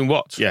hard doing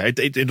what? Yeah, it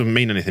doesn't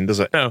mean anything,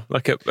 does it? No,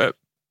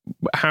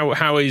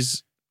 how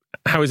is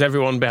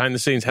everyone behind the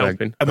scenes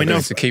helping? We know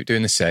to keep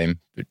doing the same,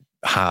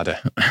 harder.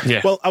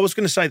 Yeah. Well, I was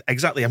going to say,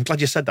 exactly, I'm glad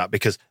you said that,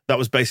 because that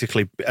was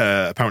basically,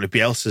 apparently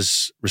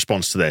Bielsa's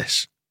response to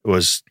this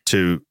was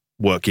to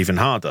work even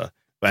harder.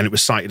 And it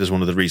was cited as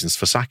one of the reasons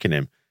for sacking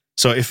him.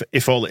 So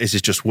if all it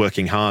is just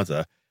working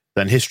harder,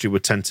 then history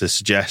would tend to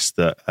suggest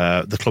that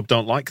the club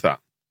don't like that.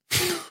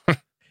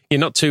 You're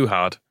not too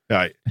hard.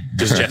 Right.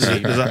 Just Jesse.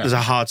 There's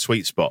a hard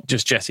sweet spot.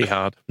 Just Jesse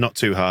hard. Not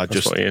too hard.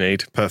 That's just what you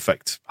need.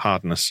 Perfect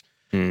hardness.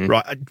 Mm.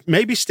 Right.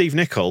 Maybe Steve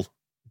Nicol,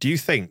 do you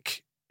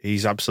think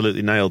he's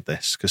absolutely nailed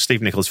this? Because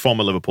Steve Nicol is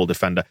former Liverpool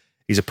defender.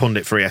 He's a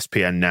pundit for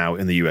ESPN now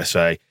in the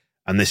USA.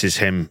 And this is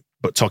him,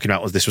 but talking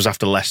about this was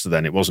after Leicester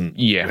then. It wasn't.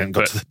 Yeah. We hadn't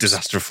got to the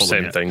disaster of Fulham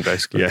Same yet. thing,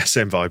 basically. Yeah,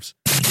 same vibes.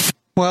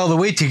 Well, the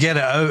way to get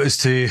it out is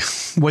to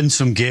win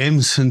some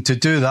games. And to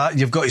do that,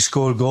 you've got to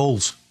score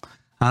goals.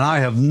 And I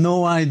have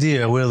no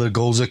idea where the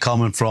goals are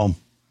coming from.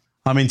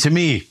 I mean, to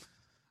me,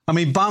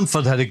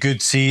 Bamford had a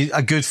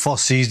good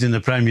first season in the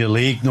Premier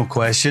League, no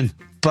question.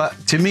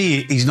 But to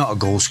me, he's not a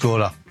goal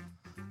scorer.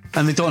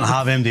 And they don't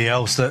have anybody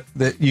else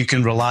that you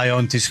can rely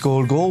on to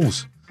score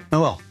goals.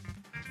 Now, well,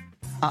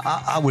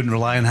 I wouldn't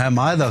rely on him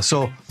either.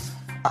 So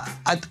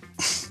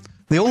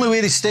the only way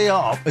to stay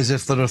up is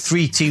if there are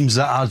 3 teams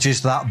that are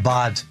just that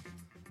bad.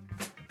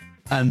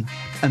 And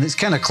it's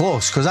kind of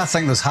close, because I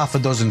think there's half a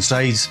dozen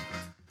sides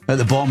at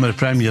the bottom of the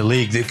Premier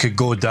League that could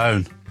go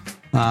down.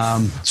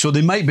 So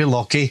they might be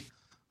lucky.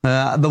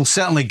 They'll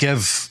generally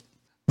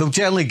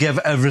give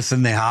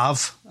everything they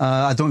have.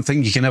 I don't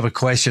think you can ever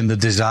question the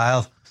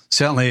desire.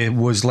 Certainly it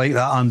was like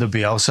that under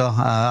Bielsa.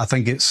 I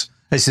think it's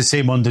the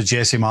same under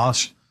Jesse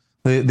Marsch.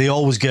 They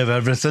always give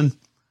everything.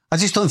 I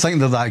just don't think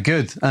they're that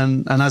good.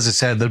 And as I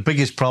said, their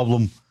biggest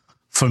problem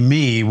for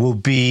me will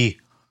be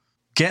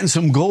getting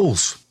some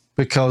goals,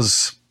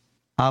 because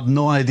I have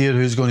no idea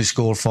who's going to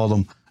score for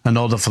them in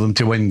order for them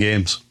to win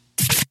games.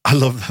 I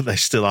love that they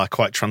still are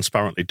quite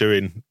transparently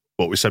doing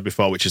what we said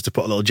before, which is to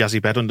put a little jazzy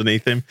bed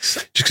underneath him,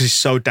 just because he's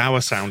so dour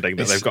sounding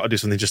that they've got to do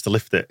something just to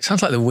lift it.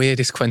 Sounds like the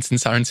weirdest Quentin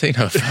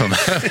Tarantino film.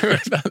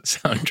 That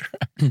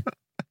soundtrack.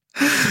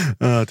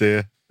 Oh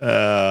dear.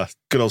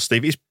 Good old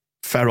Steve. He's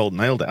fair old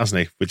nailed it,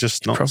 hasn't he? We're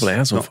just not. Probably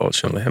has,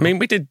 unfortunately. I mean,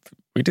 we did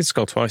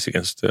score twice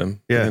against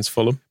Fulham.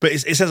 But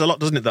it says a lot,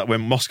 doesn't it, that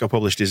when Moscow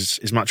published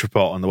his match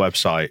report on the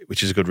website,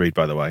 which is a good read,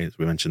 by the way, as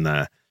we mentioned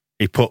there,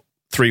 he put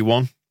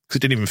 3-1, because it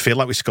didn't even feel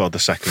like we scored the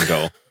second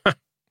goal.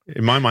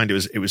 In my mind, it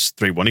was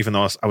 3-1, even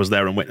though I was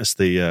there and witnessed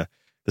the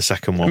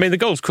second one. I mean, the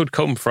goals could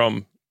come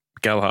from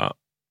Gelhardt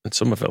and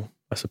Somerville,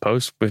 I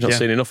suppose. We've not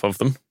seen enough of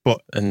them.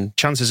 And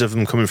chances of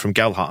them coming from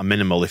Gelhardt are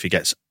minimal if he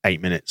gets 8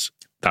 minutes.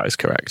 That is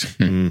correct.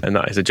 And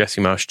that is a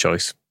Jesse Marsch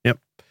choice. Yep.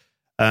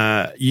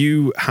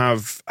 You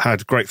have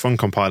had great fun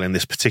compiling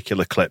this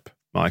particular clip,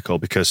 Michael,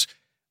 because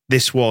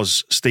this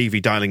was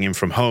Stevie dialing in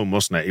from home,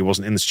 wasn't it? He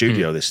wasn't in the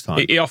studio this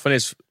time. He often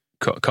is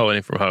calling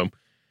in from home.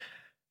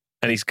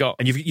 And he's got...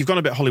 And you've gone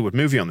a bit Hollywood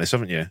movie on this,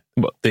 haven't you?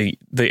 But the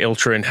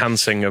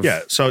ultra-enhancing of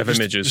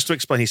images. Just to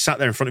explain, he's sat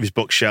there in front of his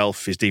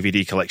bookshelf, his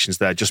DVD collection's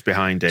there just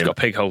behind him. He's got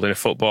a pig holding a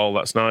football,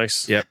 that's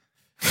nice. Yep.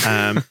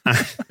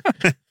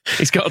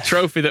 He's got a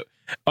trophy that,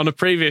 on a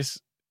previous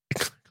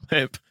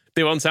clip,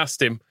 they once asked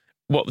him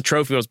what the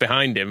trophy was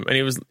behind him,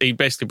 and he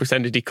basically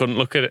pretended he couldn't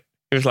look at it.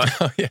 He was like,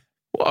 oh, yeah.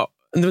 What?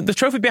 And the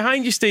trophy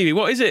behind you, Stevie,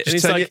 what is it? And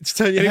he's like,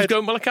 turn your head. He was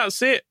going, well, I can't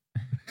see it.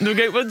 And they were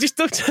going, well, just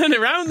don't turn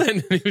around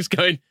then. And he was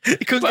going, I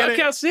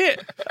can't see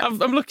it. I'm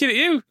looking at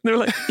you. And they were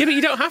like, yeah, but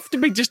you don't have to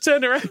be, just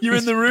turn around. You're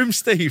in the room,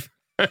 Steve.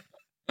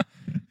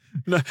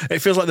 No, it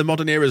feels like the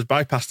modern era has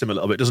bypassed him a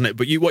little bit, doesn't it?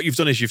 But what you've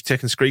done is you've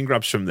taken screen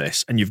grabs from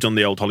this and you've done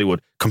the old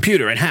Hollywood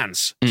computer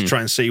enhance to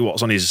try and see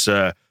what's on his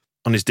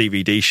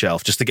DVD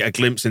shelf, just to get a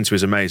glimpse into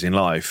his amazing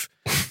life.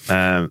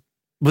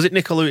 Was it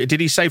Nicol? Did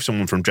he save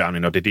someone from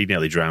drowning, or did he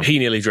nearly drown? He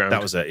nearly drowned.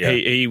 That was it. Yeah,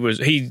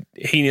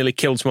 he nearly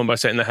killed someone by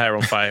setting their hair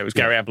on fire. It was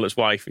Gary Ablett's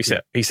wife.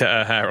 He set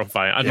her hair on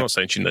fire. I'm not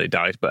saying she nearly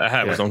died, but her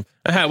hair was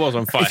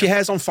on fire. If your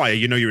hair's on fire,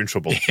 you know you're in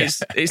trouble.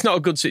 It's not a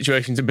good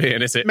situation to be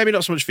in, is it? Maybe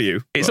not so much for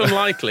you. It's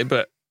unlikely,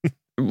 but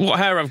what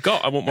hair I've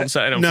got, I won't want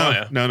setting on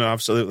fire. No,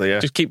 absolutely. Yeah,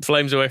 just keep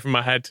flames away from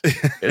my head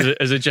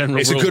as a general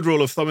rule. It's a good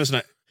rule of thumb, isn't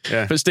it?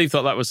 Yeah. But Steve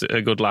thought that was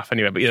a good laugh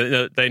anyway. But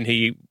then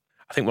I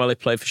think while they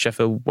played for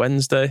Sheffield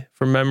Wednesday,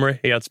 from memory,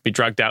 he had to be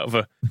dragged out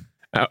of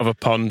a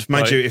pond.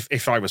 Mind you,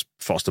 if I was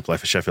forced to play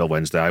for Sheffield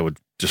Wednesday, I would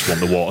just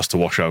want the waters to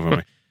wash over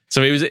me.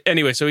 So he was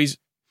anyway. So he's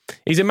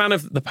a man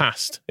of the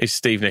past. Is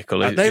Steve Nicol?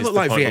 They look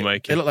like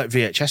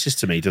VHSs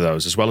to me, do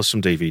those, as well as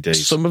some DVDs.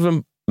 Some of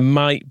them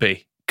might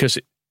be, because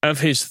of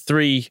his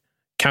 3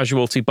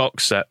 Casualty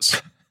box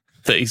sets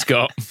that he's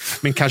got. I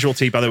mean,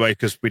 Casualty, by the way,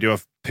 because we do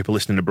have people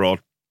listening abroad,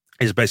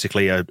 is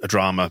basically a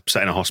drama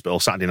set in a hospital,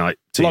 Saturday night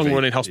TV.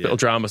 Long-running hospital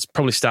dramas,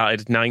 probably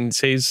started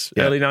 90s,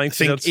 early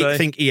 90s, I'd say.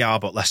 Think ER,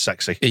 but less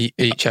sexy.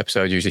 Each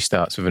episode usually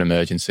starts with an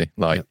emergency,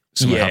 like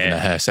someone having their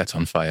hair set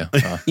on fire.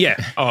 Yeah,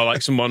 or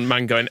like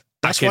man going...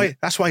 That's why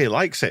he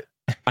likes it.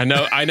 I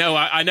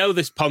know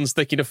this pond's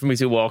thick enough for me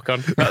to walk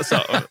on. That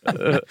sort of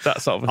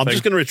thing. I'm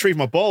just going to retrieve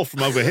my ball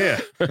from over here.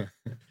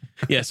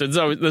 Yeah, so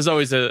there's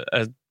always a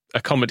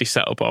comedy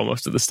setup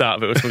almost at the start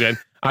of it, which we're going,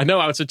 I know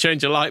how to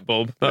change a light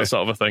bulb, that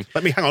sort of a thing.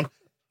 Let me hang on.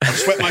 I'll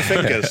sweat my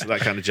fingers,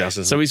 that kind of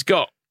jazz. So he's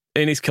got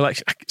in his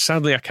collection.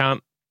 Sadly, I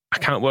can't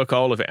work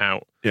all of it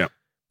out. Yeah,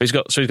 but he's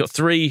got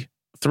three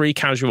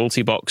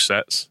Casualty box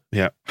sets.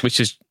 Yeah, which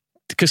is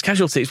because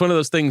Casualty is one of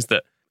those things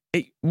that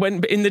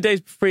when in the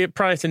days prior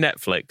to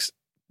Netflix,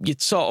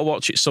 you'd sort of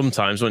watch it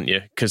sometimes, wouldn't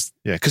you? Because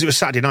it was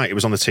Saturday night. It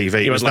was on the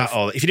TV. It was that.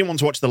 Or if you didn't want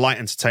to watch the light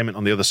entertainment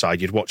on the other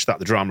side, you'd watch the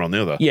drama on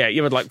the other. Yeah,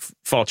 you had like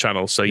 4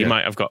 channels, so you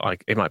might have got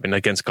it might have been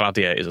Against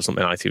Gladiators or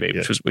something on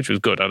ITV, which was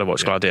good. I'd have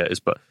watched Gladiators,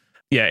 but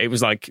yeah, it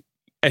was like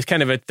it's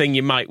kind of a thing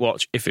you might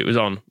watch if it was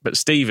on. But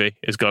Stevie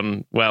has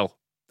gone, well,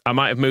 I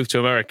might have moved to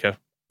America,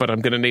 but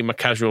I'm going to need my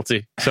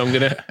casualty, so I'm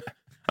gonna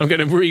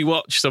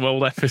rewatch some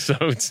old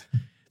episodes.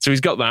 So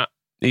he's got that.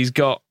 He's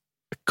got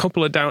a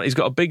couple of He's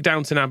got a big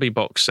Downton Abbey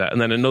box set,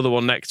 and then another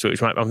one next to it,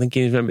 which I'm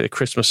thinking is maybe the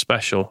Christmas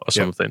special or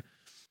something.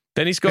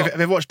 Then he's got. Have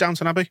you ever watched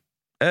Downton Abbey?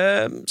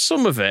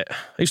 Some of it. I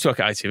used to work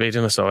at ITV,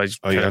 didn't I? So I just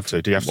you have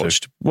to. Do you have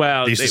watched, to?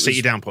 Well, they used to sit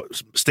you down,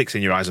 put sticks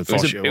in your eyes, and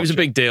force you. It was a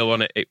big deal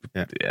on it. It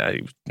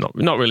was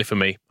not really for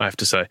me, I have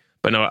to say.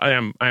 But no, I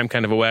am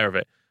kind of aware of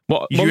it.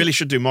 You really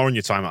should do more on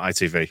your time at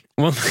ITV.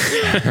 Well,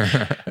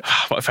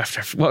 what if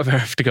I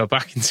have to go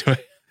back into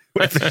it?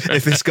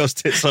 if this goes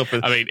tits up,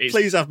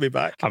 please have me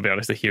back. I'll be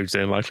honest, a huge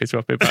unlikely to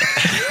have me back.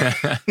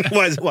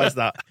 Why is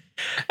that?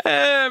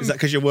 Is that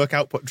because your work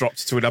output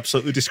dropped to an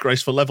absolutely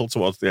disgraceful level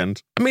towards the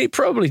end? I mean, it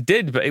probably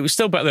did, but it was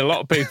still better than a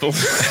lot of people.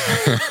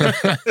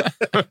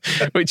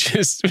 which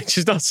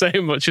is not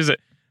saying much, is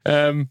it?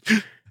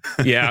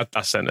 Yeah,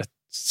 I sent a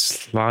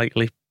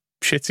slightly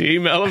shitty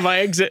email on my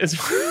exit as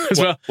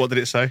well. What did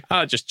it say?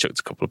 I just chucked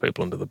a couple of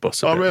people under the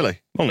bus. Oh, really?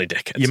 Only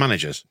dickheads. Your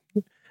managers?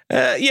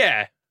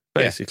 Yeah.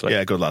 Basically,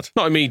 yeah, good lad.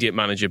 Not immediate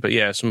manager, but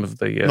yeah, some of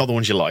the not the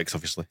ones you liked,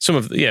 obviously. Some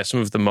of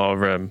the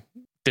more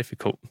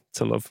difficult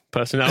to love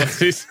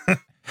personalities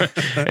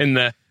in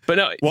there. But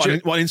no, what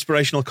an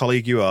inspirational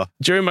colleague you are.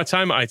 During my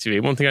time at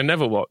ITV, one thing I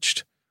never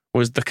watched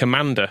was The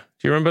Commander.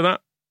 Do you remember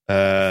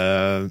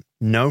that?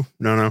 No.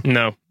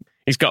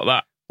 He's got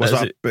that. Was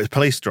that a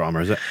police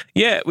drama? Is it?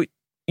 Yeah,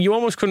 you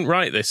almost couldn't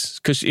write this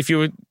because if you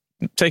were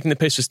taking the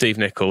piss of Steve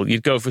Nichol,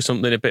 you'd go for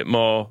something a bit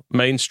more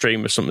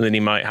mainstream or something that he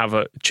might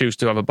choose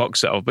to have a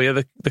box set of. But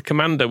yeah, The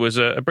Commander was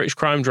a British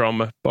crime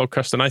drama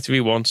broadcast on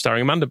ITV1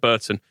 starring Amanda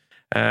Burton.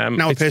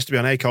 Now it appears to be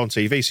on Acorn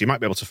TV, so you might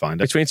be able to find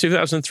it. Between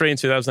 2003 and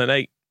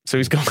 2008. So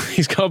he's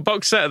got a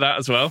box set of that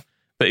as well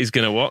that he's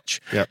going to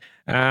watch. Yep.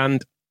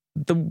 And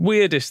the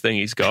weirdest thing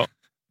he's got,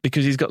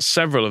 because he's got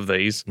several of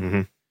these,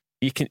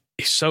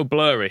 it's so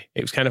blurry.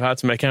 It was kind of hard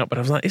to make out, but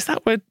I was like, is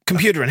that word?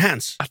 Computer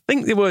enhanced. I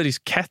think the word is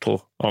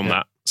kettle on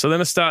that. So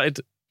then I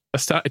started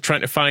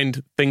trying to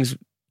find things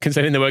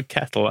containing the word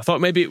kettle. I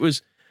thought maybe it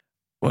was,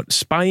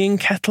 spying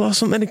kettle or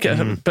something?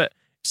 But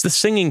it's the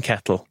singing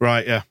kettle.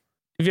 Right, yeah.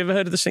 Have you ever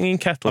heard of the singing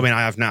kettle? I mean, I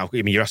have now.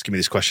 I mean, you're asking me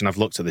this question. I've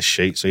looked at this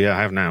sheet, so yeah,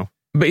 I have now.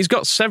 But he's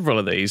got several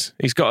of these.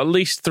 He's got at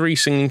least 3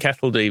 singing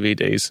kettle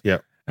DVDs. Yeah.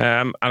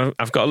 And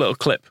I've got a little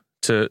clip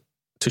to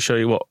show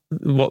you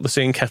what the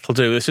singing kettle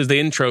do. This is the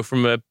intro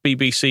from a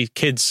BBC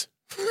Kids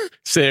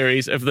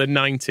series of the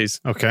 90s.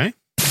 Okay.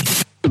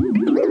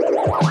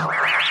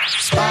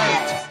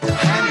 Spiked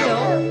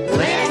handle,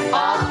 lid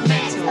of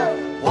metal.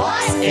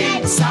 What's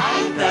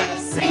inside the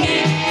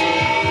singing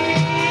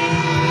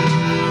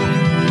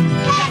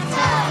kettle?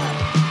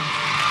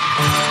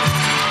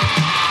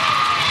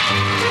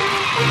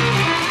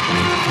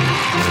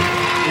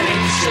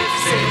 Big ship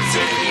sails to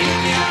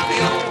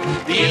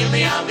the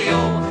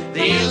Illy-Alli-O,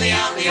 the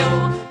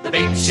Illy-Alli-O. The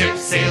big ship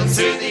sails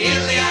to the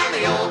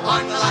Illy-Alli-O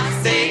on the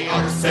last day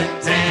of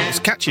September. It's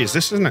catchy as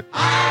this, isn't it?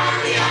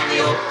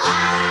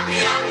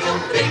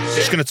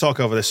 Just going to talk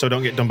over this, so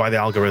don't get done by the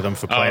algorithm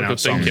for playing out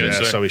songs.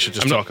 So we should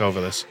just talk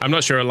over this. I'm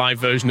not sure a live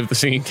version of the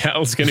singing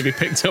kettle is going to be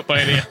picked up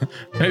by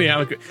any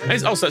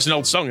algorithm. Also, that's an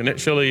old song, isn't it?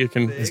 Surely you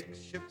can.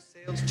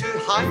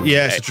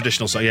 Yeah, it's a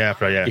traditional song. Yeah,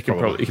 you can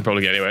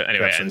probably get anywhere.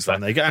 Anyway, it ends there.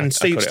 And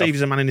Steve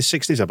is a man in his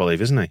 60s, I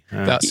believe, isn't he?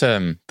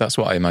 That's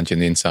what I imagine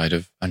the inside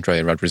of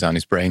Andrea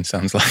Radrizzani's brain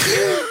sounds like.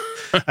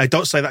 Hey,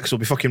 don't say that because we'll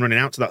be fucking running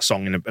out to that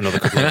song in another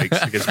couple of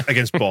weeks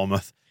against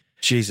Bournemouth.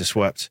 Jesus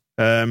wept.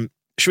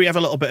 Should we have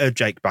a little bit of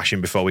Jake bashing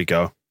before we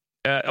go?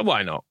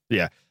 Why not?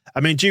 Yeah.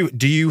 I mean, do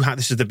you have,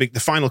 this is the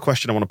final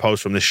question I want to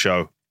pose from this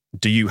show.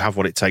 Do you have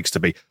what it takes to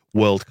be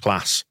world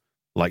class,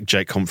 like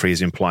Jake Humphrey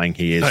is implying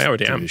he is? I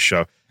already am. This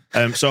show.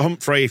 So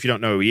Humphrey, if you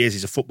don't know who he is,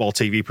 he's a football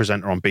TV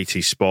presenter on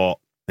BT Sport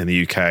in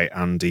the UK,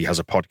 and he has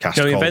a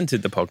podcast. He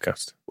invented the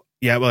podcast.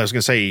 Yeah, well, I was going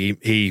to say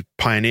he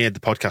pioneered the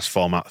podcast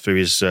format through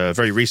his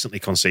very recently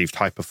conceived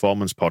High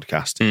Performance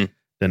podcast,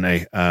 didn't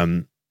he?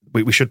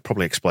 We should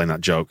probably explain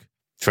that joke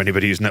for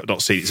anybody who's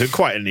not seen it. It's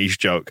quite a niche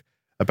joke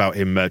about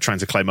him trying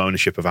to claim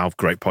ownership of how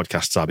great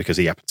podcasts are because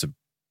he happened to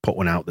put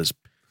one out that's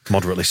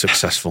moderately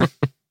successful.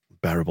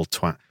 Bearable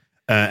twat.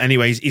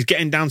 Anyways, he's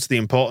getting down to the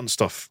important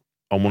stuff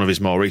on one of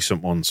his more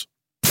recent ones.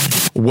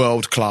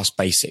 World-class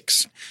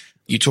basics.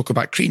 You talk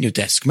about clean your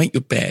desk, make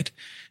your bed,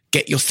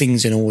 get your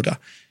things in order.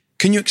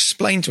 Can you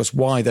explain to us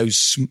why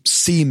those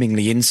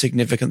seemingly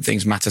insignificant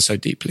things matter so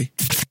deeply?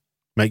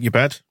 Make your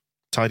bed,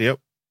 tidy up,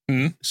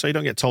 so you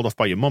don't get told off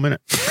by your mum, innit?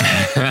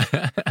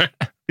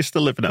 You're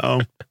still living at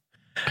home.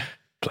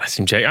 Bless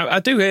him, Jake. I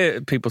do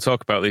hear people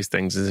talk about these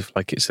things as if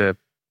like it's a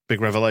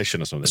big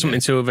revelation or something. Something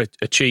to have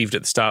achieved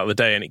at the start of the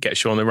day and it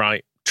gets you on the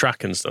right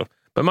track and stuff.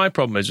 But my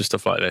problem is with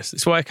stuff like this.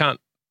 It's why I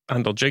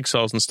handle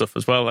jigsaws and stuff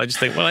as well. I just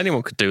think, well,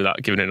 anyone could do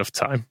that given enough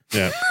time.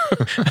 Yeah.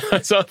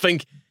 So I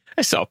think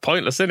it's sort of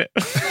pointless, isn't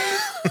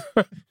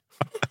it?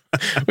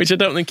 Which I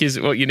don't think is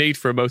what you need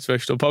for a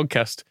motivational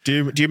podcast.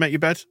 Do you make your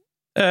bed?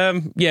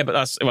 Yeah,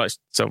 but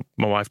so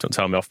my wife don't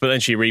tell me off, but then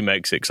she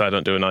remakes it because I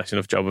don't do a nice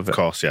enough job of it. Of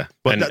course, yeah.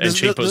 But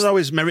there's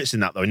always merits in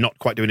that, though, not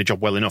quite doing a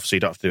job well enough, so you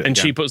don't have to do it. And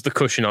again. she puts the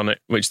cushion on it,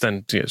 which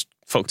then gets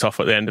fucked off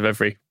at the end of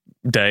every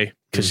day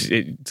because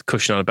the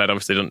cushion on a bed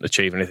obviously doesn't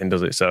achieve anything,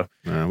 does it? So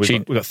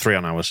we've got 3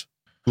 on ours,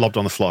 lobbed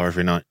on the floor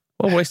every night.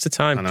 What a waste of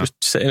time. Just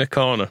sit in a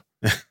corner.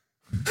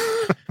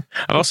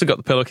 I've also got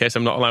the pillowcase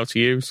I'm not allowed to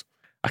use.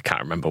 I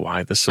can't remember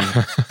why. There's some...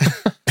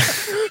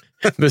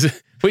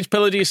 Which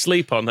pillow do you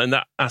sleep on? And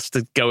that has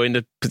to go in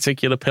a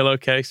particular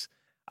pillowcase.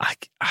 I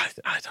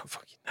don't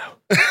fucking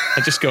know.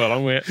 I just go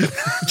along with it.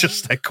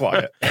 Just stay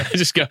quiet. I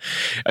just go,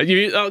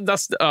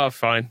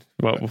 fine.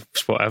 Well,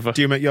 whatever.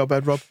 Do you make your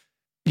bed, Rob?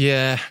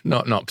 Yeah,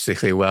 not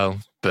particularly well,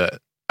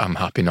 but I'm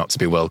happy not to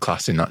be world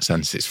class in that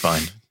sense. It's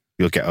fine.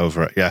 You'll get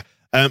over it, yeah.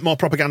 More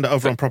propaganda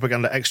over on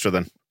Propaganda Extra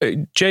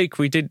then. Jake,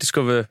 we did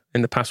discover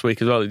in the past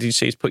week as well. Did you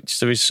see his pictures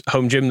of his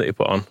home gym that he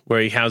put on, where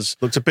he has...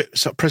 Looked a bit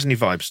sort of prison-y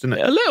vibes, didn't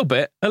it? A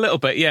little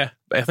bit, yeah.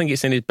 I think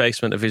it's in his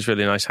basement of his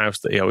really nice house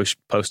that he always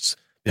posts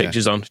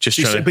pictures on.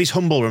 But he's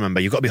humble, remember.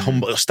 You've got to be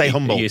humble. Stay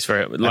humble. He is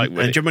very... And do you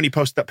remember when he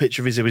posted that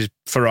picture of his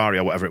Ferrari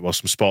or whatever it was,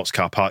 some sports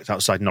car parked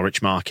outside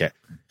Norwich Market?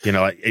 You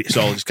know, like it's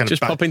all just kind of...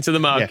 Just pop into the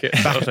market.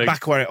 Yeah,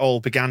 back where it all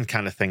began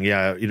kind of thing.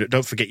 Yeah,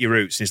 don't forget your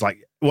roots. And he's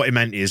like, what he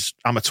meant is,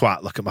 I'm a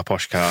twat, look at my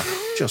posh car.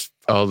 Just...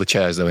 All the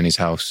chairs, though, in his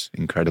house,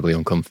 incredibly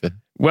uncomfy.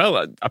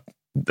 Well,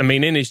 I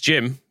mean, in his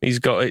gym, he's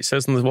got, it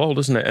says on the wall,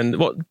 doesn't it? And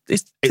what...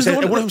 One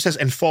of them says,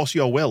 enforce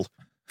your will,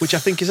 which I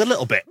think is a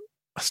little bit...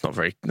 That's not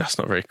very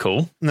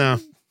cool. No.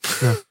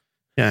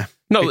 Yeah.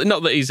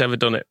 Not that he's ever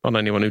done it on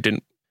anyone who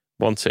didn't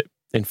want it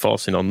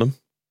enforcing on them.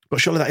 But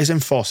surely that is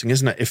enforcing,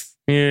 isn't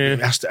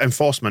it?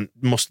 Enforcement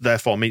must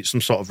therefore meet some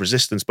sort of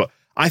resistance. But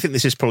I think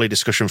this is probably a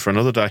discussion for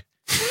another day.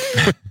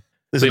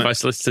 Levi's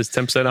solicitors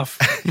 10% off.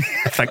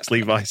 Thanks,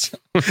 Levi's.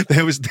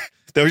 They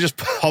were just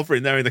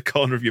hovering there in the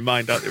corner of your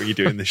mind, aren't they, when you're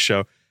doing this show?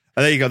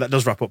 And there you go. That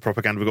does wrap up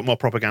Propaganda. We've got more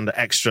Propaganda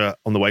Extra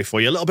on the way for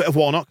you. A little bit of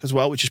Warnock as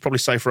well, which is probably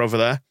safer over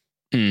there.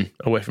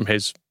 Away from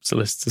his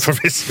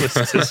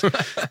solicitors.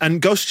 And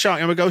Ghost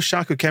Shark. Remember Ghost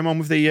Shark, who came on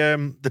with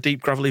the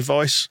deep gravelly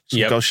voice?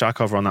 Ghost Shark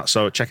over on that.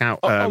 So check out.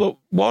 Although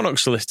Warnock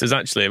solicitors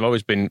actually have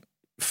always been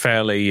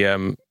fairly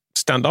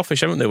standoffish,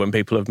 haven't they? When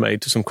people have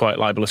made some quite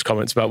libelous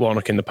comments about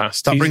Warnock in the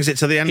past, that brings it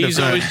to the end. He's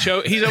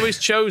always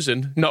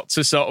chosen not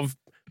to sort of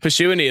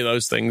pursue any of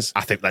those things.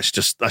 I think let's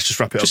just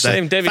wrap it up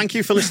there. Thank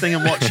you for listening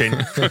and watching,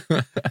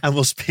 and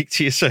we'll speak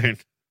to you soon.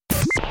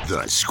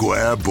 The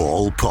Square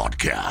Ball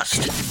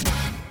Podcast.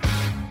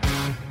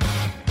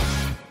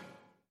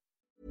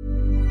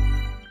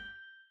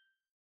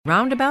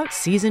 Roundabout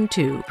Season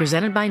 2,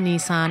 presented by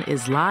Nissan,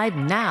 is live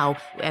now,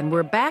 and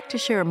we're back to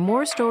share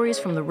more stories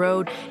from the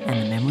road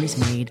and the memories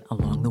made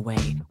along the way.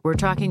 We're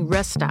talking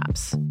rest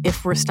stops,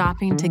 if we're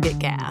stopping to get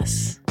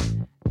gas.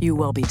 You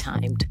will be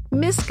timed.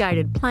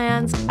 Misguided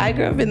plans. I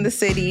grew up in the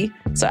city,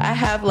 so I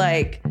have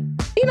a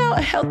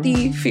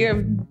healthy fear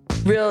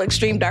of real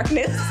extreme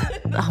darkness.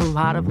 A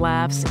lot of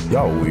laughs.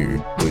 Y'all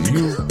weird, but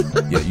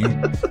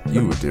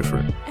you were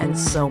different. And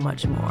so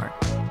much more.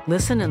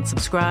 Listen and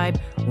subscribe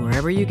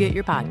wherever you get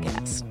your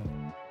podcasts.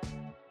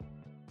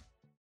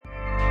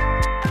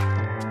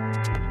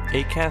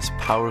 Acast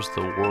powers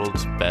the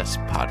world's best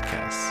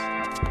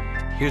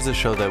podcasts. Here's a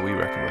show that we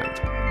recommend.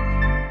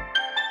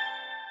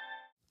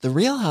 The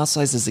Real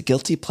Housewives is a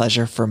guilty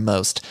pleasure for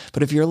most,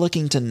 but if you're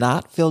looking to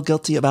not feel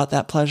guilty about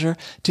that pleasure,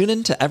 tune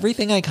in to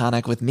Everything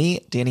Iconic with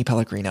me, Danny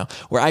Pellegrino,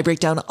 where I break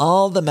down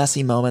all the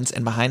messy moments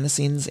and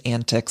behind-the-scenes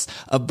antics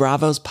of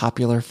Bravo's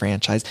popular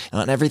franchise. And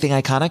on Everything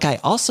Iconic,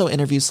 I also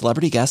interview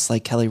celebrity guests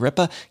like Kelly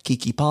Ripa,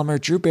 Keke Palmer,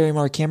 Drew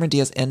Barrymore, Cameron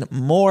Diaz, and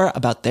more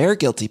about their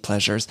guilty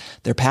pleasures,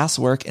 their past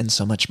work, and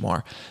so much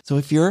more. So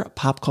if you're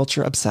pop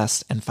culture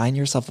obsessed and find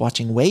yourself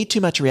watching way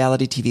too much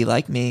reality TV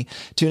like me,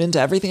 tune in to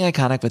Everything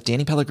Iconic with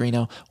Danny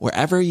Pellegrino,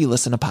 wherever you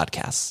listen to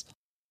podcasts.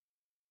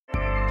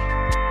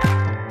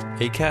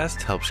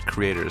 Acast helps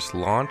creators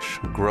launch,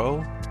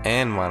 grow,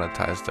 and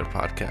monetize their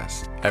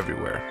podcasts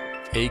everywhere.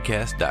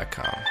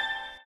 Acast.com.